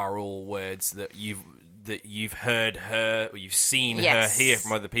uses are all words that that you've heard her or you've seen Yes. her hear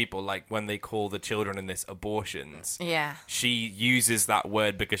from other people, like when they call the children in this abortions. Yeah. She uses that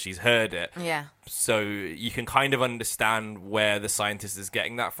word because she's heard it. Yeah. So you can kind of understand where the scientist is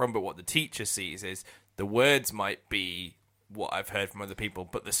getting that from, but what the teacher sees is the words might be what I've heard from other people,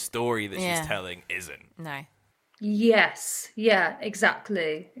 but the story that she's telling isn't. No. Yes. Yeah,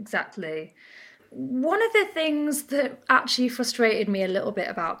 exactly. One of the things that actually frustrated me a little bit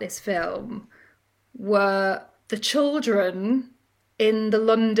about this film were the children in the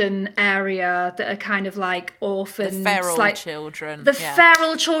London area that are kind of like orphans. The feral like, children. The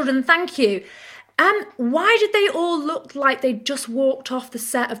feral children, thank you. Why did they all look like they just walked off the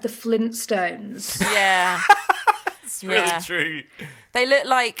set of the Flintstones? Yeah. It's really true. They look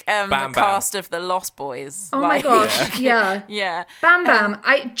like Bam the Bam. cast of the Lost Boys. Oh my gosh, yeah. Yeah. Bam Bam,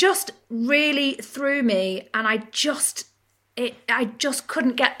 I just really threw me, and I just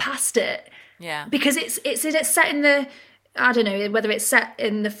couldn't get past it. Yeah. Because it's set in the, I don't know whether it's set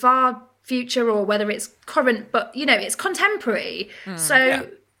in the far future or whether it's current, but it's contemporary. So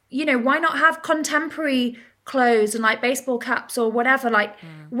why not have contemporary clothes and like baseball caps or whatever? Like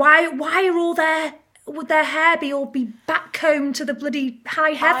why are all would their hair be backcombed to the bloody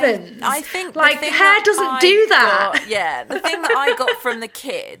high heavens? I think like hair doesn't do that. The thing that I got from the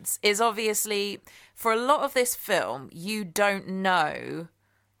kids is obviously for a lot of this film, you don't know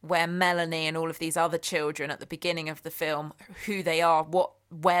where Melanie and all of these other children at the beginning of the film, who they are,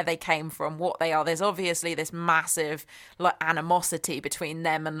 where they came from, what they are. There's obviously this massive like animosity between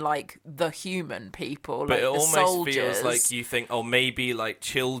them and like the human people, But like it the almost soldiers. feels like you think, oh, maybe like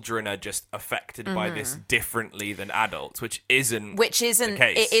children are just affected by this differently than adults, which isn't the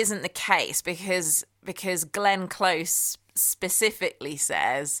case. It isn't the case because Glenn Close specifically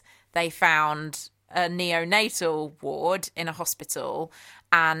says they found a neonatal ward in a hospital,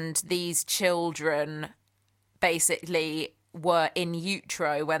 and these children basically were in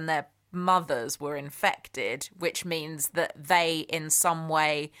utero when their mothers were infected, which means that they in some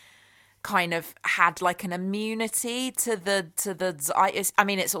way kind of had like an immunity to the I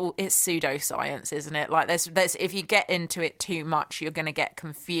mean it's pseudoscience, isn't it? Like there's if you get into it too much you're going to get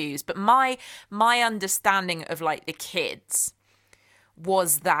confused. But my understanding of like the kids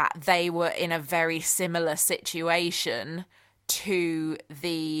was that they were in a very similar situation to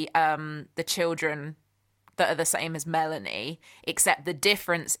the children that are the same as Melanie, except the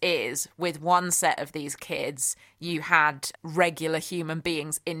difference is with one set of these kids, you had regular human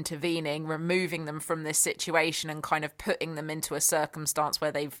beings intervening, removing them from this situation and kind of putting them into a circumstance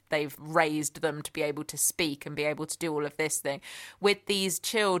where they've raised them to be able to speak and be able to do all of this thing. With these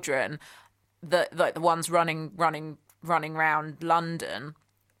children, the ones running around London,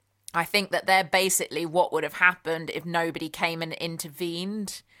 I think that they're basically what would have happened if nobody came and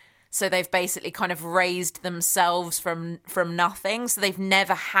intervened. So they've basically kind of raised themselves from nothing. So they've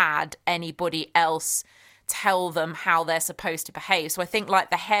never had anybody else tell them how they're supposed to behave. So I think like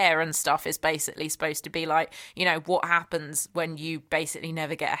the hair and stuff is basically supposed to be like, what happens when you basically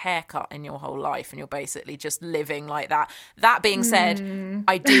never get a haircut in your whole life and you're basically just living like that. That being said,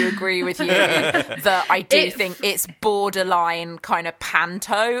 I do agree with you that I do think it's borderline kind of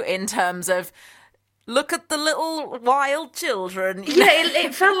panto in terms of look at the little wild children. Yeah,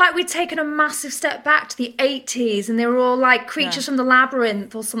 it felt like we'd taken a massive step back to the 80s and they were all like creatures from the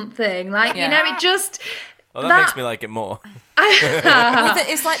labyrinth or something. Like, it just... Well, that makes me like it more.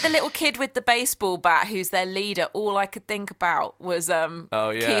 It's like the little kid with the baseball bat who's their leader. All I could think about was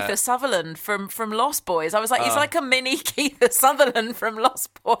Keith Sutherland from Lost Boys. I was like, he's like a mini Keith Sutherland from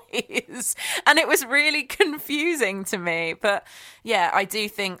Lost Boys. And it was really confusing to me. But yeah, I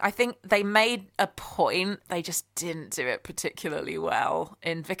think they made a point. They just didn't do it particularly well.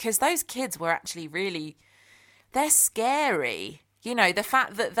 Because those kids were actually really, they're scary. The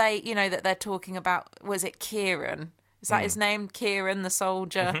fact that that they're talking about, was it Kieran? Is that his name? Kieran, the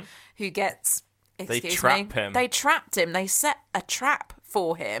soldier who gets, They trap him. They trapped him. They set a trap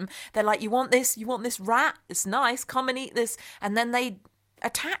for him. They're like, you want this rat? It's nice. Come and eat this. And then they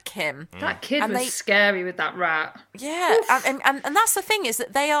attack him. That kid was scary with that rat. Yeah. And that's the thing, is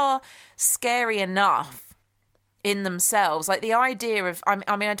that they are scary enough in themselves. Like the idea of, I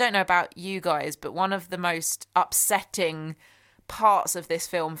mean, I don't know about you guys, but one of the most upsetting parts of this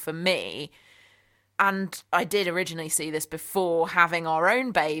film for me, and I did originally see this before having our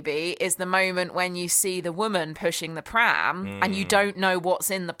own baby, is the moment when you see the woman pushing the pram and you don't know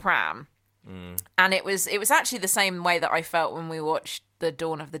what's in the pram. And it was actually the same way that I felt when we watched the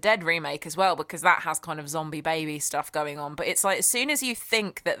Dawn of the Dead remake as well, because that has kind of zombie baby stuff going on. But it's like, as soon as you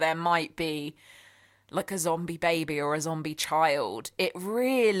think that there might be like a zombie baby or a zombie child, it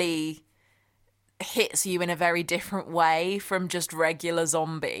really hits you in a very different way from just regular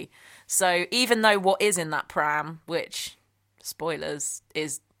zombie. So even though what is in that pram, which, spoilers,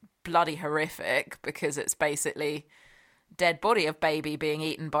 is bloody horrific because it's basically dead body of baby being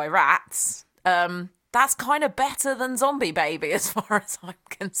eaten by rats, that's kind of better than zombie baby as far as I'm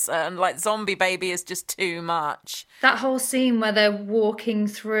concerned. Like, zombie baby is just too much. That whole scene where they're walking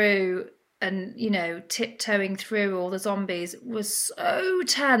through and, tiptoeing through all the zombies was so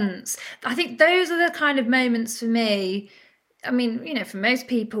tense. I think those are the kind of moments for me, I mean, for most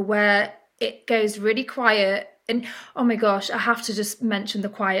people, where it goes really quiet. And oh my gosh, I have to just mention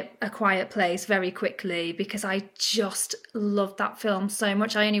A Quiet Place very quickly because I just loved that film so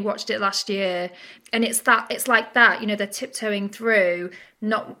much. I only watched it last year, and it's like that. They're tiptoeing through,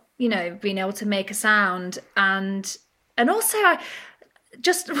 not being able to make a sound, and also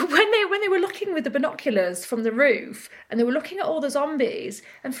just when they were looking with the binoculars from the roof and they were looking at all the zombies,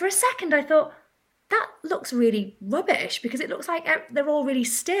 and for a second I thought, that looks really rubbish because it looks like they're all really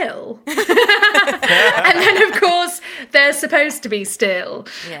still. And then, of course, they're supposed to be still.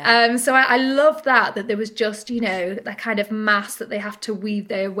 Yeah. So I love that there was just, that kind of mass that they have to weave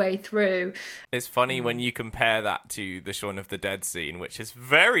their way through. It's funny when you compare that to the Shaun of the Dead scene, which is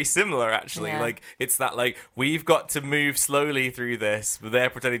very similar, actually. Yeah. Like, it's that, we've got to move slowly through this. They're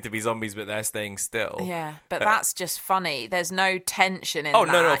pretending to be zombies, but they're staying still. Yeah, but that's just funny. There's no tension in that. Oh,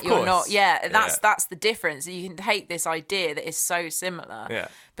 no, of course. You're not, that's the difference. You can take this idea that is so similar,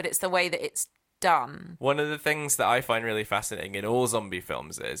 but it's the way that it's done. One of the things that I find really fascinating in all zombie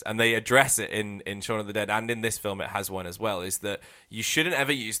films is, and they address it in Shaun of the Dead, and in this film it has one as well, is that you shouldn't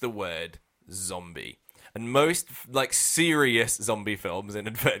ever use the word zombie. And most, serious zombie films, in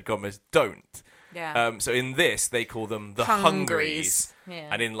inverted commas, don't. Yeah. So in this, they call them the Hungries. Yeah.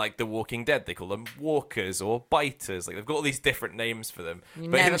 And in, The Walking Dead, they call them walkers or biters. They've got all these different names for them.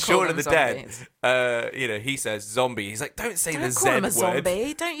 But in Shaun of the Dead, he says zombie. He's like, don't say the Z word. Don't call him a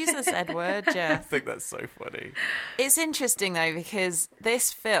zombie. Don't use the Z word, Jeff. I think that's so funny. It's interesting, though, because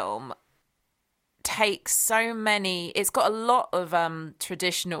this film takes so many, it's got a lot of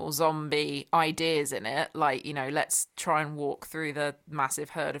traditional zombie ideas in it, let's try and walk through the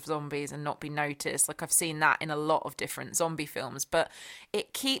massive herd of zombies and not be noticed. I've seen that in a lot of different zombie films, but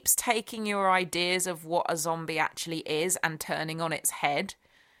it keeps taking your ideas of what a zombie actually is and turning on its head.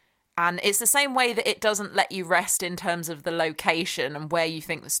 And it's the same way that it doesn't let you rest in terms of the location and where you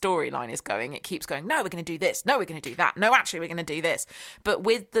think the storyline is going. It keeps going, no, we're going to do this. No, we're going to do that. No, actually, we're going to do this. But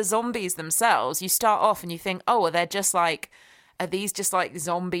with the zombies themselves, you start off and you think, oh, are these just like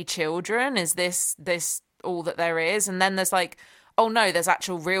zombie children? Is this all that there is? And then there's oh no, there's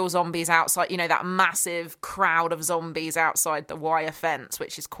actual real zombies outside, that massive crowd of zombies outside the wire fence,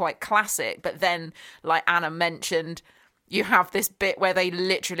 which is quite classic. But then, like Anna mentioned, you have this bit where they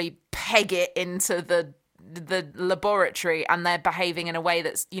literally peg it into the laboratory and they're behaving in a way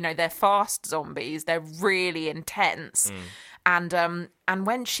that's, they're fast zombies. They're really intense. And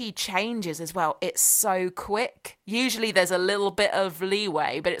when she changes as well, it's so quick. Usually there's a little bit of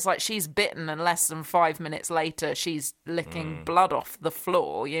leeway, but it's like she's bitten and less than 5 minutes later, she's licking blood off the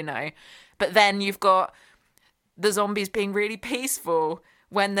floor, But then you've got the zombies being really peaceful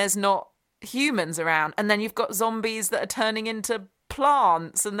when there's not humans around, and then you've got zombies that are turning into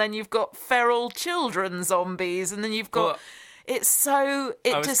plants, and then you've got feral children zombies, and then you've got I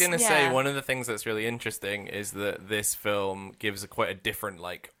was going to say, one of the things that's really interesting is that this film gives quite a different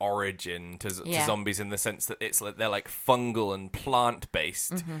origin to zombies, in the sense that it's they're fungal and plant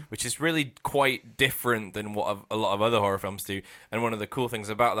based, which is really quite different than what a lot of other horror films do. And one of the cool things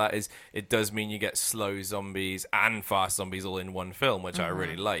about that is it does mean you get slow zombies and fast zombies all in one film, which I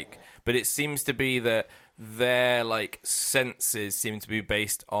really like. But it seems to be that their senses seem to be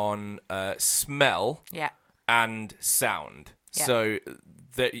based on smell and sound. Yeah. So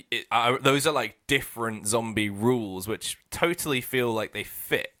those are different zombie rules, which totally feel like they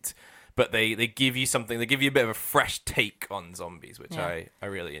fit, but they give you something. They give you a bit of a fresh take on zombies, which I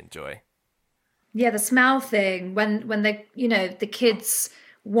really enjoy. Yeah, the smell thing when they the kids.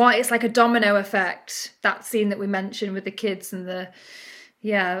 It's like a domino effect. That scene that we mentioned with the kids and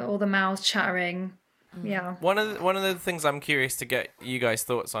all the mouths chattering. Yeah. One of the things I'm curious to get you guys'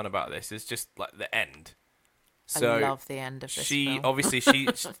 thoughts on about this is just the end. So I love the end of this film. Obviously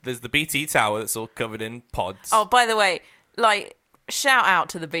there's the BT tower that's all covered in pods. Oh, by the way, shout out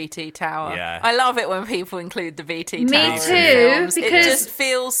to the BT tower. Yeah. I love it when people include the BT tower. Me too, because it just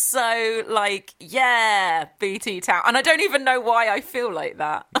feels so BT tower. And I don't even know why I feel like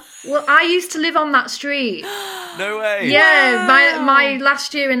that. Well, I used to live on that street. No way. Yeah, wow. my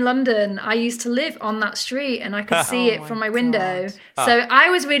last year in London, I used to live on that street and I could see it from my window. So I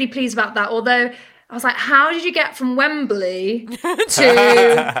was really pleased about that, although I was like, how did you get from Wembley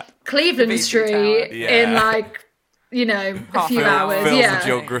to Cleveland Street in like, you know, a few hours? Film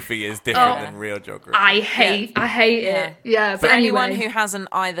geography is different than real geography. I hate it. Yeah, but anyone who hasn't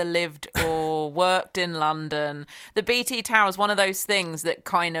either lived or worked in London, the BT Tower is one of those things that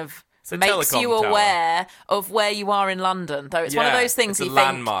kind of makes you aware of where you are in London. Though it's one of those things you think,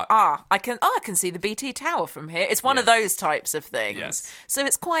 landmark. I can see the BT Tower from here. It's one of those types of things. Yes. So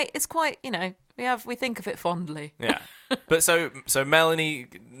it's quite, you know, we think of it fondly. Yeah. But so Melanie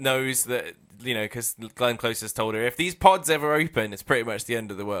knows that, you know, because Glenn Close has told her, if these pods ever open, it's pretty much the end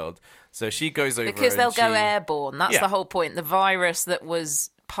of the world. So she goes over because they'll go airborne. That's the whole point. The virus that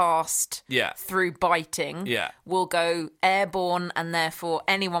was passed through biting will go airborne, and therefore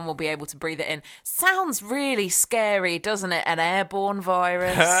anyone will be able to breathe it in. Sounds really scary, doesn't it? An airborne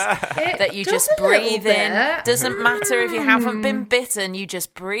virus that you just breathe in. Doesn't matter if you haven't been bitten, you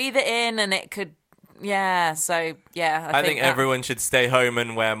just breathe it in and it could I think everyone should stay home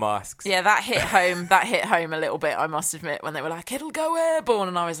and wear masks. Yeah, that hit home a little bit, I must admit, when they were like, it'll go airborne,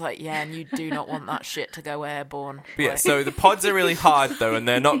 and I was like, yeah, and you do not want that shit to go airborne. But yeah, so the pods are really hard though, and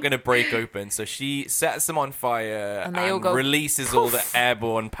they're not going to break open, so she sets them on fire and all releases poof. All the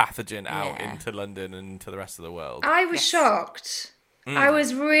airborne pathogen out into London and to the rest of the world. I was shocked. I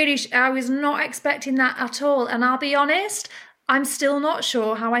was not expecting that at all, and I'll be honest, I'm still not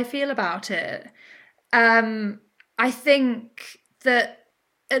sure how I feel about it. I think that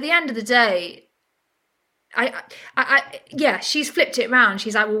at the end of the day, she's flipped it around.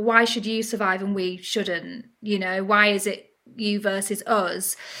 She's like, well, why should you survive and we shouldn't? You know, why is it you versus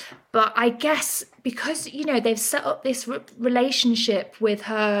us? But I guess because, you know, they've set up this relationship with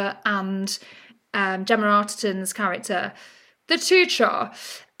her and Gemma Arterton's character, the Tutor,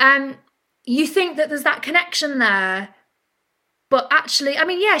 you think that there's that connection there. But actually, I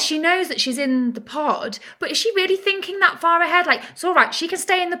mean, yeah, she knows that she's in the pod, but is she really thinking that far ahead? Like, it's all right, she can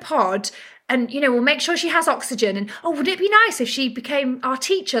stay in the pod and, you know, we'll make sure she has oxygen. And, oh, wouldn't it be nice if she became our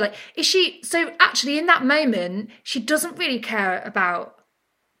teacher? Like, is she... So actually, in that moment, she doesn't really care about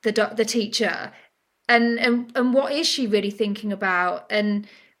the teacher. And what is she really thinking about? And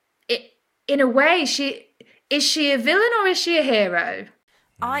in a way, is she a villain or is she a hero?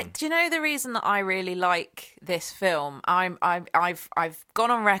 Do you know the reason that I really like this film? I've gone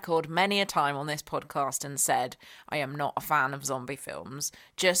on record many a time on this podcast and said I am not a fan of zombie films.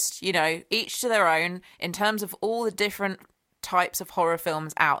 Just, you know, each to their own. In terms of all the different types of horror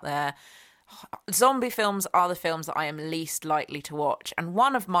films out there, zombie films are the films that I am least likely to watch. And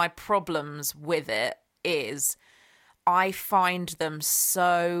one of my problems with it is I find them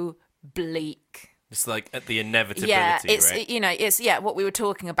so bleak. It's like at the inevitability, right? You know, it's what we were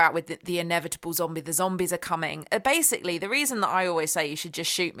talking about with the inevitable zombie. The zombies are coming. Basically, the reason that I always say you should just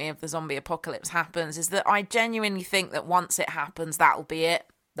shoot me if the zombie apocalypse happens is that I genuinely think that once it happens, that'll be it.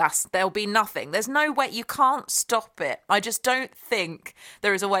 There'll be nothing. There's no way, you can't stop it. I just don't think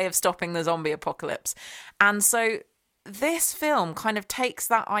there is a way of stopping the zombie apocalypse. And so this film kind of takes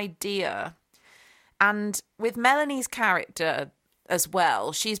that idea, and with Melanie's character as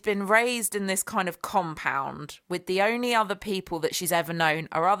well, she's been raised in this kind of compound with the only other people that she's ever known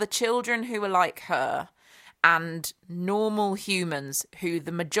are other children who are like her and normal humans who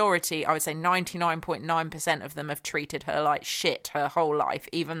the majority, I would say 99.9% of them, have treated her like shit her whole life,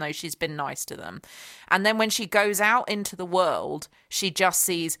 even though she's been nice to them. And then when she goes out into the world, she just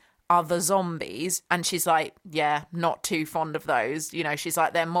sees other zombies and she's like, yeah, not too fond of those, you know. She's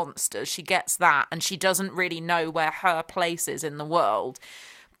like, they're monsters. She gets that, and she doesn't really know where her place is in the world.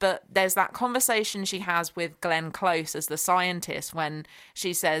 But there's that conversation she has with Glenn Close as the scientist when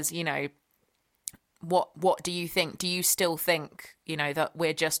she says, you know, what do you think? Do you still think, you know, that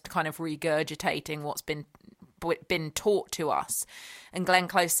we're just kind of regurgitating what's been taught to us? And Glenn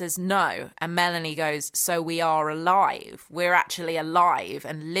Close says no, and Melanie goes, so we are alive, we're actually alive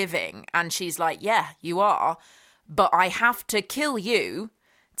and living. And she's like, yeah, you are, but I have to kill you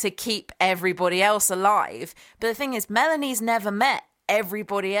to keep everybody else alive. But the thing is, Melanie's never met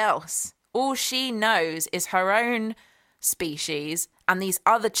everybody else. All she knows is her own species and these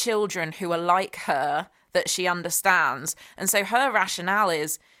other children who are like her that she understands. And so her rationale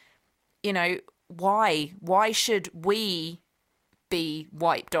is, you know, why should we be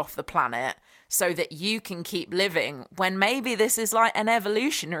wiped off the planet so that you can keep living, when maybe this is like an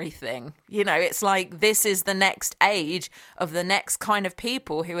evolutionary thing? You know, it's like this is the next age of the next kind of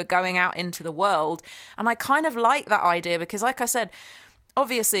people who are going out into the world. And I kind of like that idea because, like I said,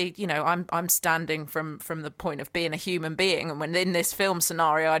 obviously, you know, I'm standing from the point of being a human being, and when in this film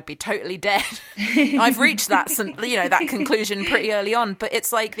scenario, I'd be totally dead. I've reached that, you know, that conclusion pretty early on. But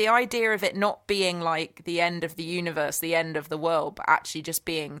it's like the idea of it not being like the end of the universe, the end of the world, but actually just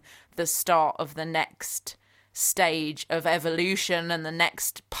being the start of the next stage of evolution and the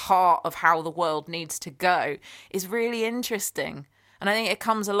next part of how the world needs to go is really interesting. And I think it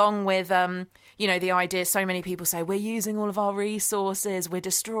comes along with, you know, the idea so many people say, we're using all of our resources, we're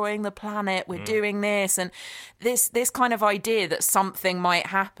destroying the planet, we're doing this. And this kind of idea that something might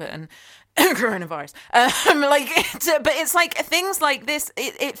happen, coronavirus, but it's like things like this,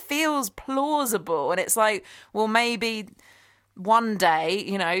 it feels plausible. And it's like, well, maybe one day,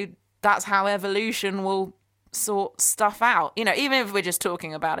 you know, that's how evolution will sort stuff out, you know, even if we're just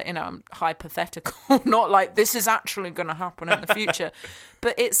talking about it, you know, hypothetical, not like this is actually going to happen in the future.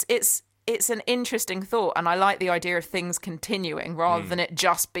 But it's an interesting thought, and I like the idea of things continuing rather than it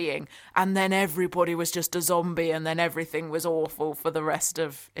just being, and then everybody was just a zombie, and then everything was awful for the rest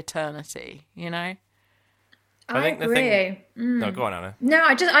of eternity. You know, I think agree. No, go on, Anna. No,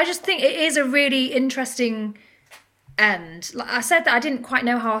 I just think it is a really interesting end. Like I said, that I didn't quite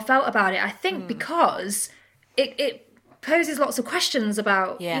know how I felt about it. I think because it poses lots of questions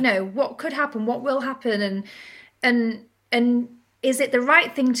about, you know, what could happen, what will happen, and is it the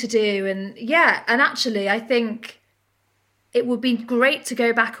right thing to do? And and actually I think it would be great to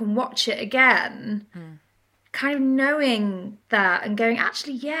go back and watch it again, kind of knowing that and going,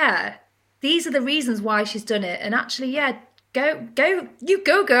 actually, these are the reasons why she's done it. And actually, go, you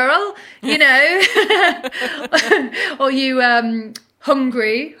go, girl, you know, or you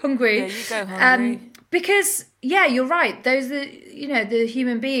hungry. Yeah, you go hungry. Because, you're right. Those are, you know, the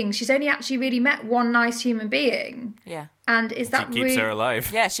human beings. She's only actually really met one nice human being. Yeah. And is that she keeps her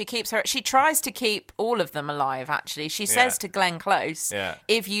alive? Yeah, she keeps her. She tries to keep all of them alive. Actually, she says to Glenn Close,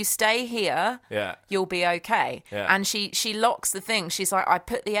 "If you stay here, you'll be okay." Yeah. And she locks the thing. She's like, "I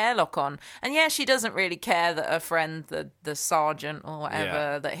put the airlock on," and she doesn't really care that her friend, the sergeant or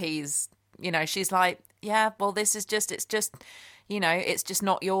whatever, that he's, you know, she's like, well, this is just, it's just, you know, it's just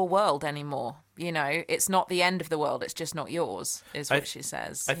not your world anymore. You know, it's not the end of the world. It's just not yours, is what she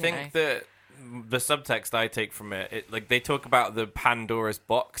says. I think that the subtext I take from it, like they talk about the Pandora's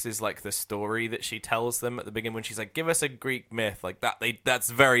box is like the story that she tells them at the beginning when she's like, give us a Greek myth, like that.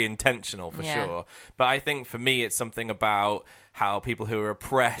 That's very intentional for sure. But I think for me, it's something about how people who are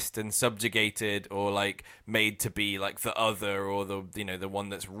oppressed and subjugated or like made to be like the other or the, you know, the one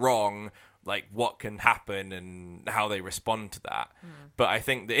that's wrong, like what can happen and how they respond to that. But I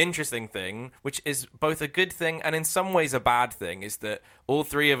think the interesting thing, which is both a good thing and in some ways a bad thing, is that all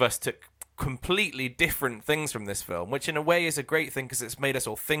three of us took completely different things from this film, which in a way is a great thing because it's made us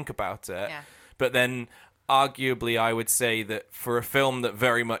all think about it. But then arguably I would say that for a film that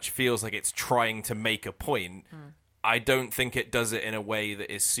very much feels like it's trying to make a point, I don't think it does it in a way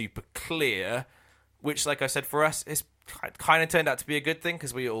that is super clear, which, like I said, for us is kind of turned out to be a good thing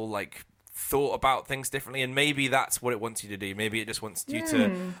because we all like thought about things differently, and maybe that's what it wants you to do. Maybe it just wants you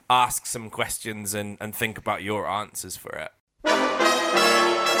to ask some questions and think about your answers for it.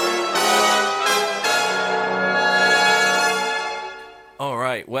 All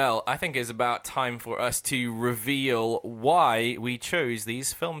right, well, I think it's about time for us to reveal why we chose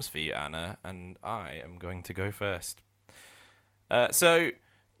these films for you, Anna, and I am going to go first. So,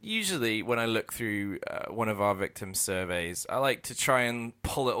 usually when I look through one of our victim surveys, I like to try and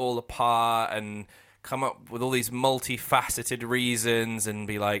pull it all apart and come up with all these multifaceted reasons and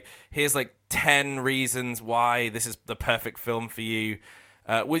be like, here's like 10 reasons why this is the perfect film for you.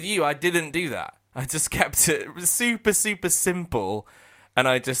 With you, I didn't do that. I just kept it super, super simple. And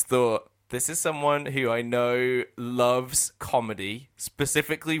I just thought, this is someone who I know loves comedy,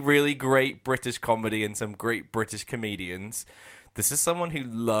 specifically really great British comedy and some great British comedians. This is someone who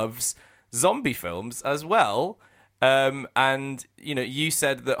loves zombie films as well. And, you know, you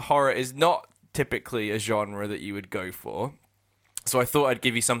said that horror is not typically a genre that you would go for. So I thought I'd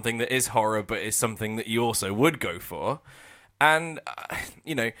give you something that is horror, but is something that you also would go for. And,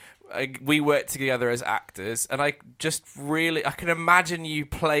 you know, we work together as actors, and I can imagine you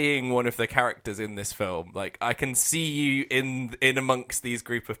playing one of the characters in this film. Like, I can see you in amongst these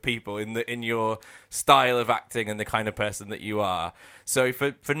group of people in your style of acting and the kind of person that you are. So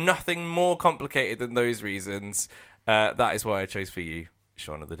for nothing more complicated than those reasons, that is why I chose for you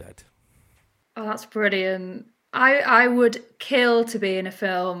Shaun of the Dead. Oh, that's brilliant. I would kill to be in a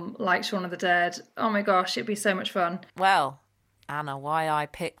film like Shaun of the Dead. Oh my gosh, it'd be so much fun. Well, Anna, why I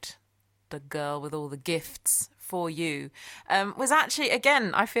picked the girl with all the gifts for you was actually,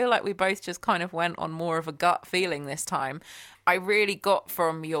 again, I feel like we both just kind of went on more of a gut feeling this time. I really got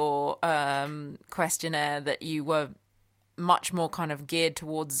from your questionnaire that you were much more kind of geared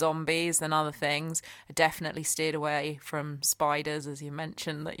towards zombies than other things. I definitely steered away from spiders, as you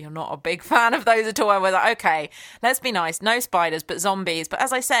mentioned, that you're not a big fan of those at all. I was like, okay, let's be nice, no spiders, but zombies. But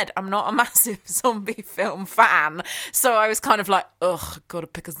as I said, I'm not a massive zombie film fan, so I was kind of like, ugh, gotta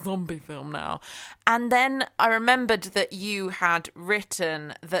pick a zombie film now. And then I remembered that you had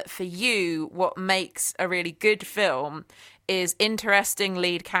written that for you, what makes a really good film is interesting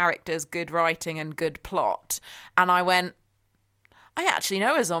lead characters, good writing, and good plot. And I went, I actually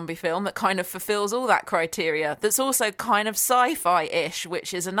know a zombie film that kind of fulfills all that criteria, that's also kind of sci-fi-ish,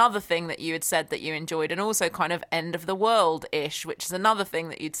 which is another thing that you had said that you enjoyed, and also kind of end of the world-ish, which is another thing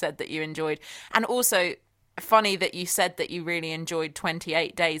that you'd said that you enjoyed. And also, funny that you said that you really enjoyed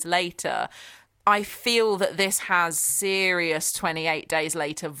 28 Days Later. I feel that this has serious 28 Days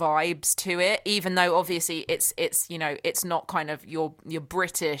Later vibes to it, even though obviously it's you know, it's not kind of your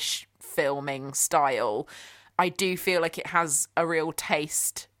British filming style. I do feel like it has a real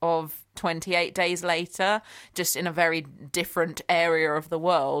taste of 28 Days Later, just in a very different area of the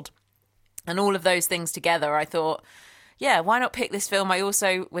world. And all of those things together, I thought, yeah, why not pick this film? I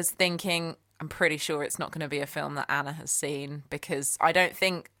also was thinking, I'm pretty sure it's not going to be a film that Anna has seen, because I don't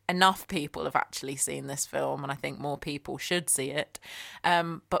think enough people have actually seen this film, and I think more people should see it.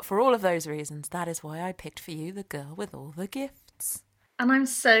 But for all of those reasons, that is why I picked for you The Girl with All the Gifts. And I'm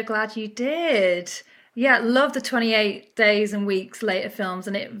so glad you did. Yeah, love the 28 Days and Weeks Later films,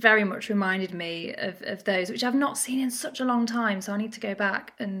 and it very much reminded me of those, which I've not seen in such a long time, so I need to go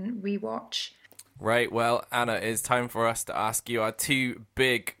back and rewatch. Right, well, Anna, it's time for us to ask you our two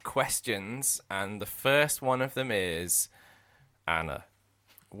big questions, and the first one of them is, Anna,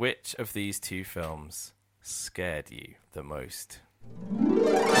 which of these two films scared you the most?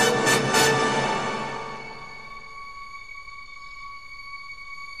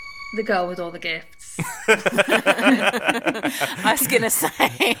 The Girl with All the Gifts. I was going to say.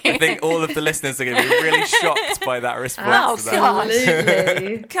 I think all of the listeners are going to be really shocked by that response. Oh, God.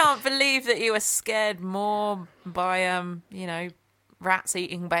 Absolutely. Can't believe that you were scared more by, you know, rats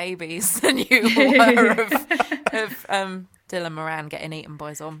eating babies than you were of Dylan Moran getting eaten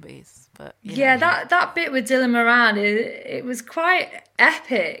by zombies. But yeah, that bit with Dylan Moran, it was quite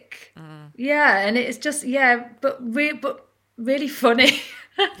epic. Yeah, and it's just, but really funny.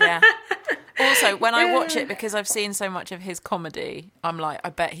 Yeah. Also, when I watch it, because I've seen so much of his comedy, I'm like, I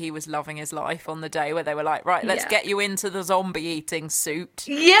bet he was loving his life on the day where they were like, right, let's get you into the zombie eating suit.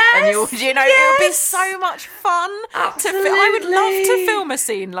 Yes, and you know, it would be so much fun. Absolutely. I would love to film a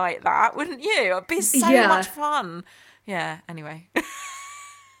scene like that, wouldn't you? It'd be so much fun. Yeah. Anyway.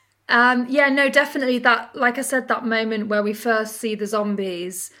 Yeah, no, definitely that. Like I said, that moment where we first see the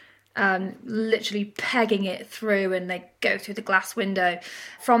zombies. Literally pegging it through, and they go through the glass window.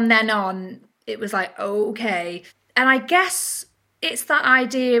 From then on, it was like, oh, okay. And I guess it's that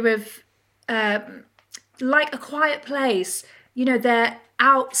idea of like A Quiet Place. You know, they're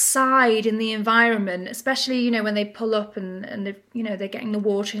outside in the environment, especially, you know, when they pull up and they're getting the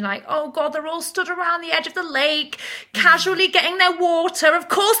water, and like, oh God, they're all stood around the edge of the lake, casually getting their water. Of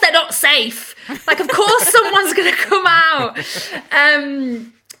course they're not safe. Like, of course someone's going to come out.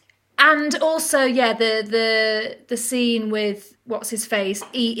 And also, yeah, the scene with what's-his-face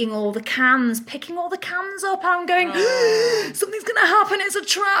eating all the cans, picking all the cans up. I'm going, something's going to happen, it's a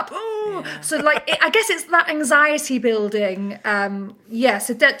trap. Oh. Yeah. So, like, I guess it's that anxiety building.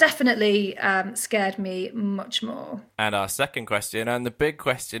 So definitely scared me much more. And our second question, and the big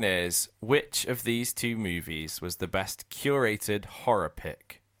question is, which of these two movies was the best curated horror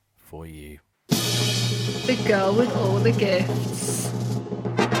pick for you? The Girl with All the Gifts.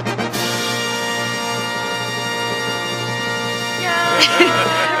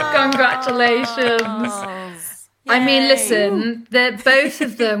 Congratulations. I mean, listen, both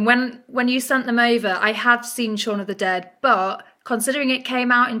of them, when you sent them over, I had seen Shaun of the Dead, but considering it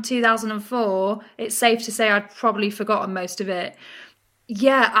came out in 2004, it's safe to say I'd probably forgotten most of it.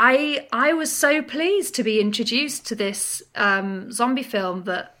 Yeah, I was so pleased to be introduced to this zombie film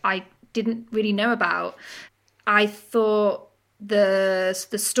that I didn't really know about. I thought the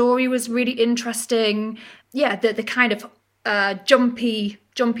story was really interesting. Yeah, the kind of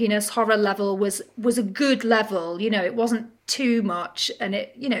jumpiness horror level was a good level. You know, it wasn't too much, and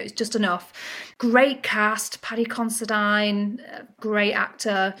it's just enough. Great cast, Paddy Considine, great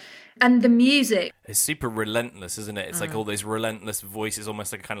actor, and the music. It's super relentless, isn't it? It's like all these relentless voices,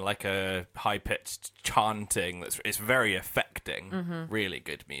 almost like kind of like a high-pitched chanting. It's very affecting. Really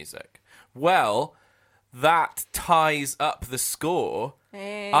good music. Well, that ties up the score.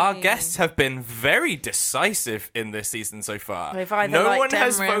 Hey. Our guests have been very decisive in this season so far. No one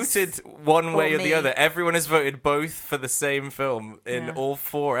has voted one way or the other. Everyone has voted both for the same film in all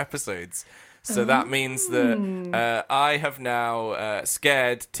 4 episodes. So that means that I have now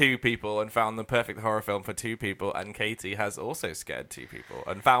scared 2 people and found the perfect horror film for 2 people, and Katie has also scared 2 people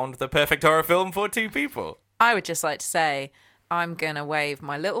and found the perfect horror film for 2 people. I would just like to say, I'm going to wave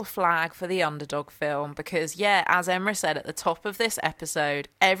my little flag for the underdog film because, yeah, as Emma said at the top of this episode,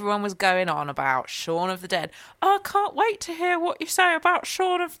 everyone was going on about Shaun of the Dead. Oh, I can't wait to hear what you say about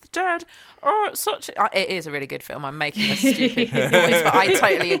Shaun of the Dead. Oh, it's it is a really good film. I'm making a stupid noise, but I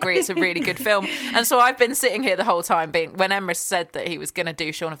totally agree. It's a really good film. And so I've been sitting here the whole time when Emma said that he was going to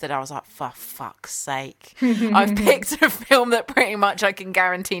do Shaun of the Dead, I was like, for fuck's sake. I've picked a film that pretty much I can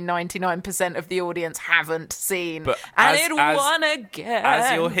guarantee 99% of the audience haven't seen. But won again.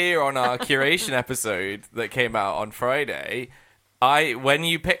 As you'll hear on our curation episode that came out on Friday, when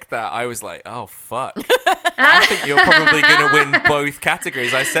you picked that, I was like, oh, fuck. I think you're probably going to win both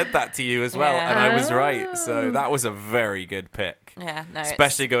categories. I said that to you as well, and I was right. So that was a very good pick. Yeah, no,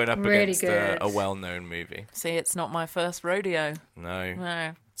 especially going up really against a well-known movie. See, it's not my first rodeo.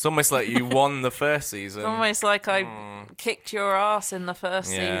 No. It's almost like you won the first season. It's almost like I kicked your ass in the first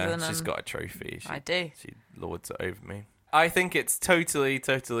season. Yeah, she's got a trophy. I do. She lords it over me. I think it's totally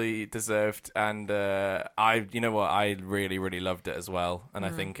deserved, and I really, really loved it as well. And I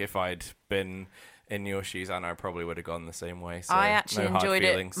think if I'd been in your shoes, Anna, I probably would have gone the same way. So I actually enjoyed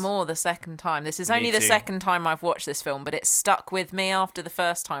it more the second time. This is only the second time I've watched this film, but it stuck with me after the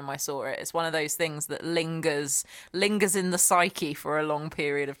first time I saw it. It's one of those things that lingers in the psyche for a long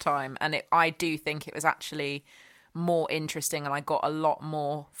period of time, and I do think it was actually more interesting, and I got a lot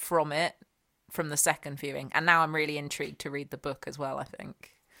more from it from the second viewing, and now I'm really intrigued to read the book as well, I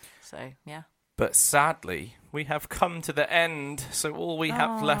think. So, yeah. But sadly, we have come to the end, so all we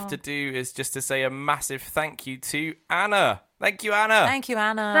have left to do is just to say a massive thank you to Anna. Thank you, Anna. Thank you,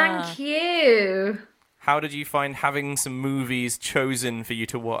 Anna. Thank you. How did you find having some movies chosen for you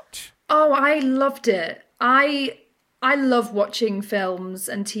to watch? Oh, I loved it. I love watching films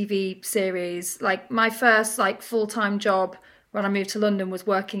and TV series. Like, my first full-time job when I moved to London was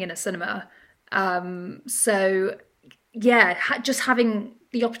working in a cinema. So yeah, just having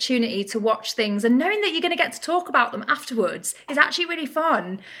the opportunity to watch things and knowing that you're going to get to talk about them afterwards is actually really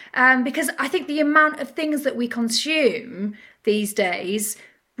fun. Because I think the amount of things that we consume these days,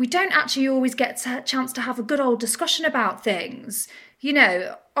 we don't actually always get a chance to have a good old discussion about things. You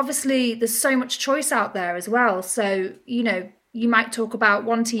know, obviously there's so much choice out there as well. So, you know, you might talk about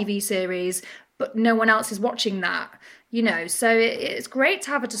one TV series, but no one else is watching that. You know, so it's great to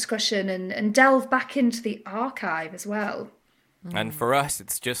have a discussion and delve back into the archive as well. And for us,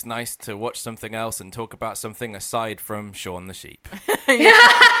 it's just nice to watch something else and talk about something aside from Shaun the Sheep.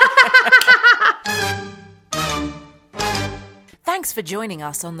 Thanks for joining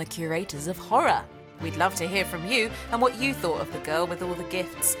us on The Curators of Horror. We'd love to hear from you and what you thought of The Girl with All the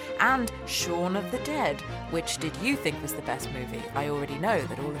Gifts and Shaun of the Dead. Which did you think was the best movie? I already know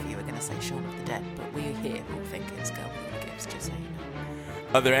that all of you are going to say Shaun of the Dead, but we here all think it's Girl with All the Gifts, just so you know.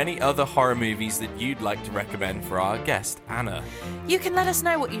 Are there any other horror movies that you'd like to recommend for our guest, Anna? You can let us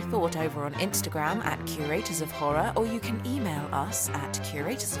know what you thought over on Instagram at Curators of Horror, or you can email us at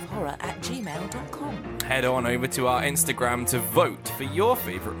curatorsofhorror@gmail.com. Head on over to our Instagram to vote for your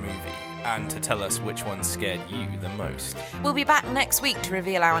favourite movie and to tell us which one scared you the most. We'll be back next week to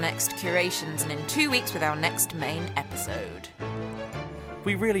reveal our next curations, and in 2 weeks with our next main episode.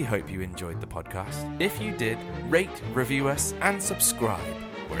 We really hope you enjoyed the podcast. If you did, rate, review us, and subscribe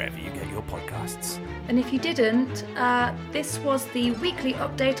wherever you get your podcasts. And if you didn't, this was the weekly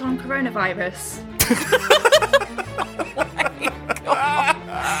update on coronavirus. Oh my God.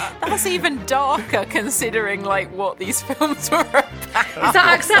 That's even darker considering what these films were about. Is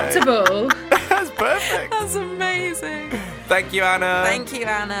that acceptable? That's perfect. That's amazing. Thank you, Anna. Thank you,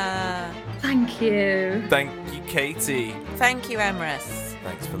 Anna. Thank you. Thank you, Katie. Thank you, Emrys.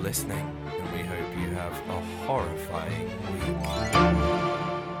 Thanks for listening, and we hope you have a horrifying week.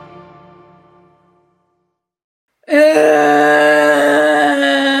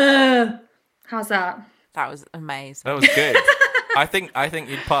 How's that? That was amazing. That was good. I think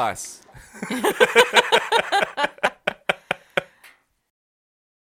you'd pass.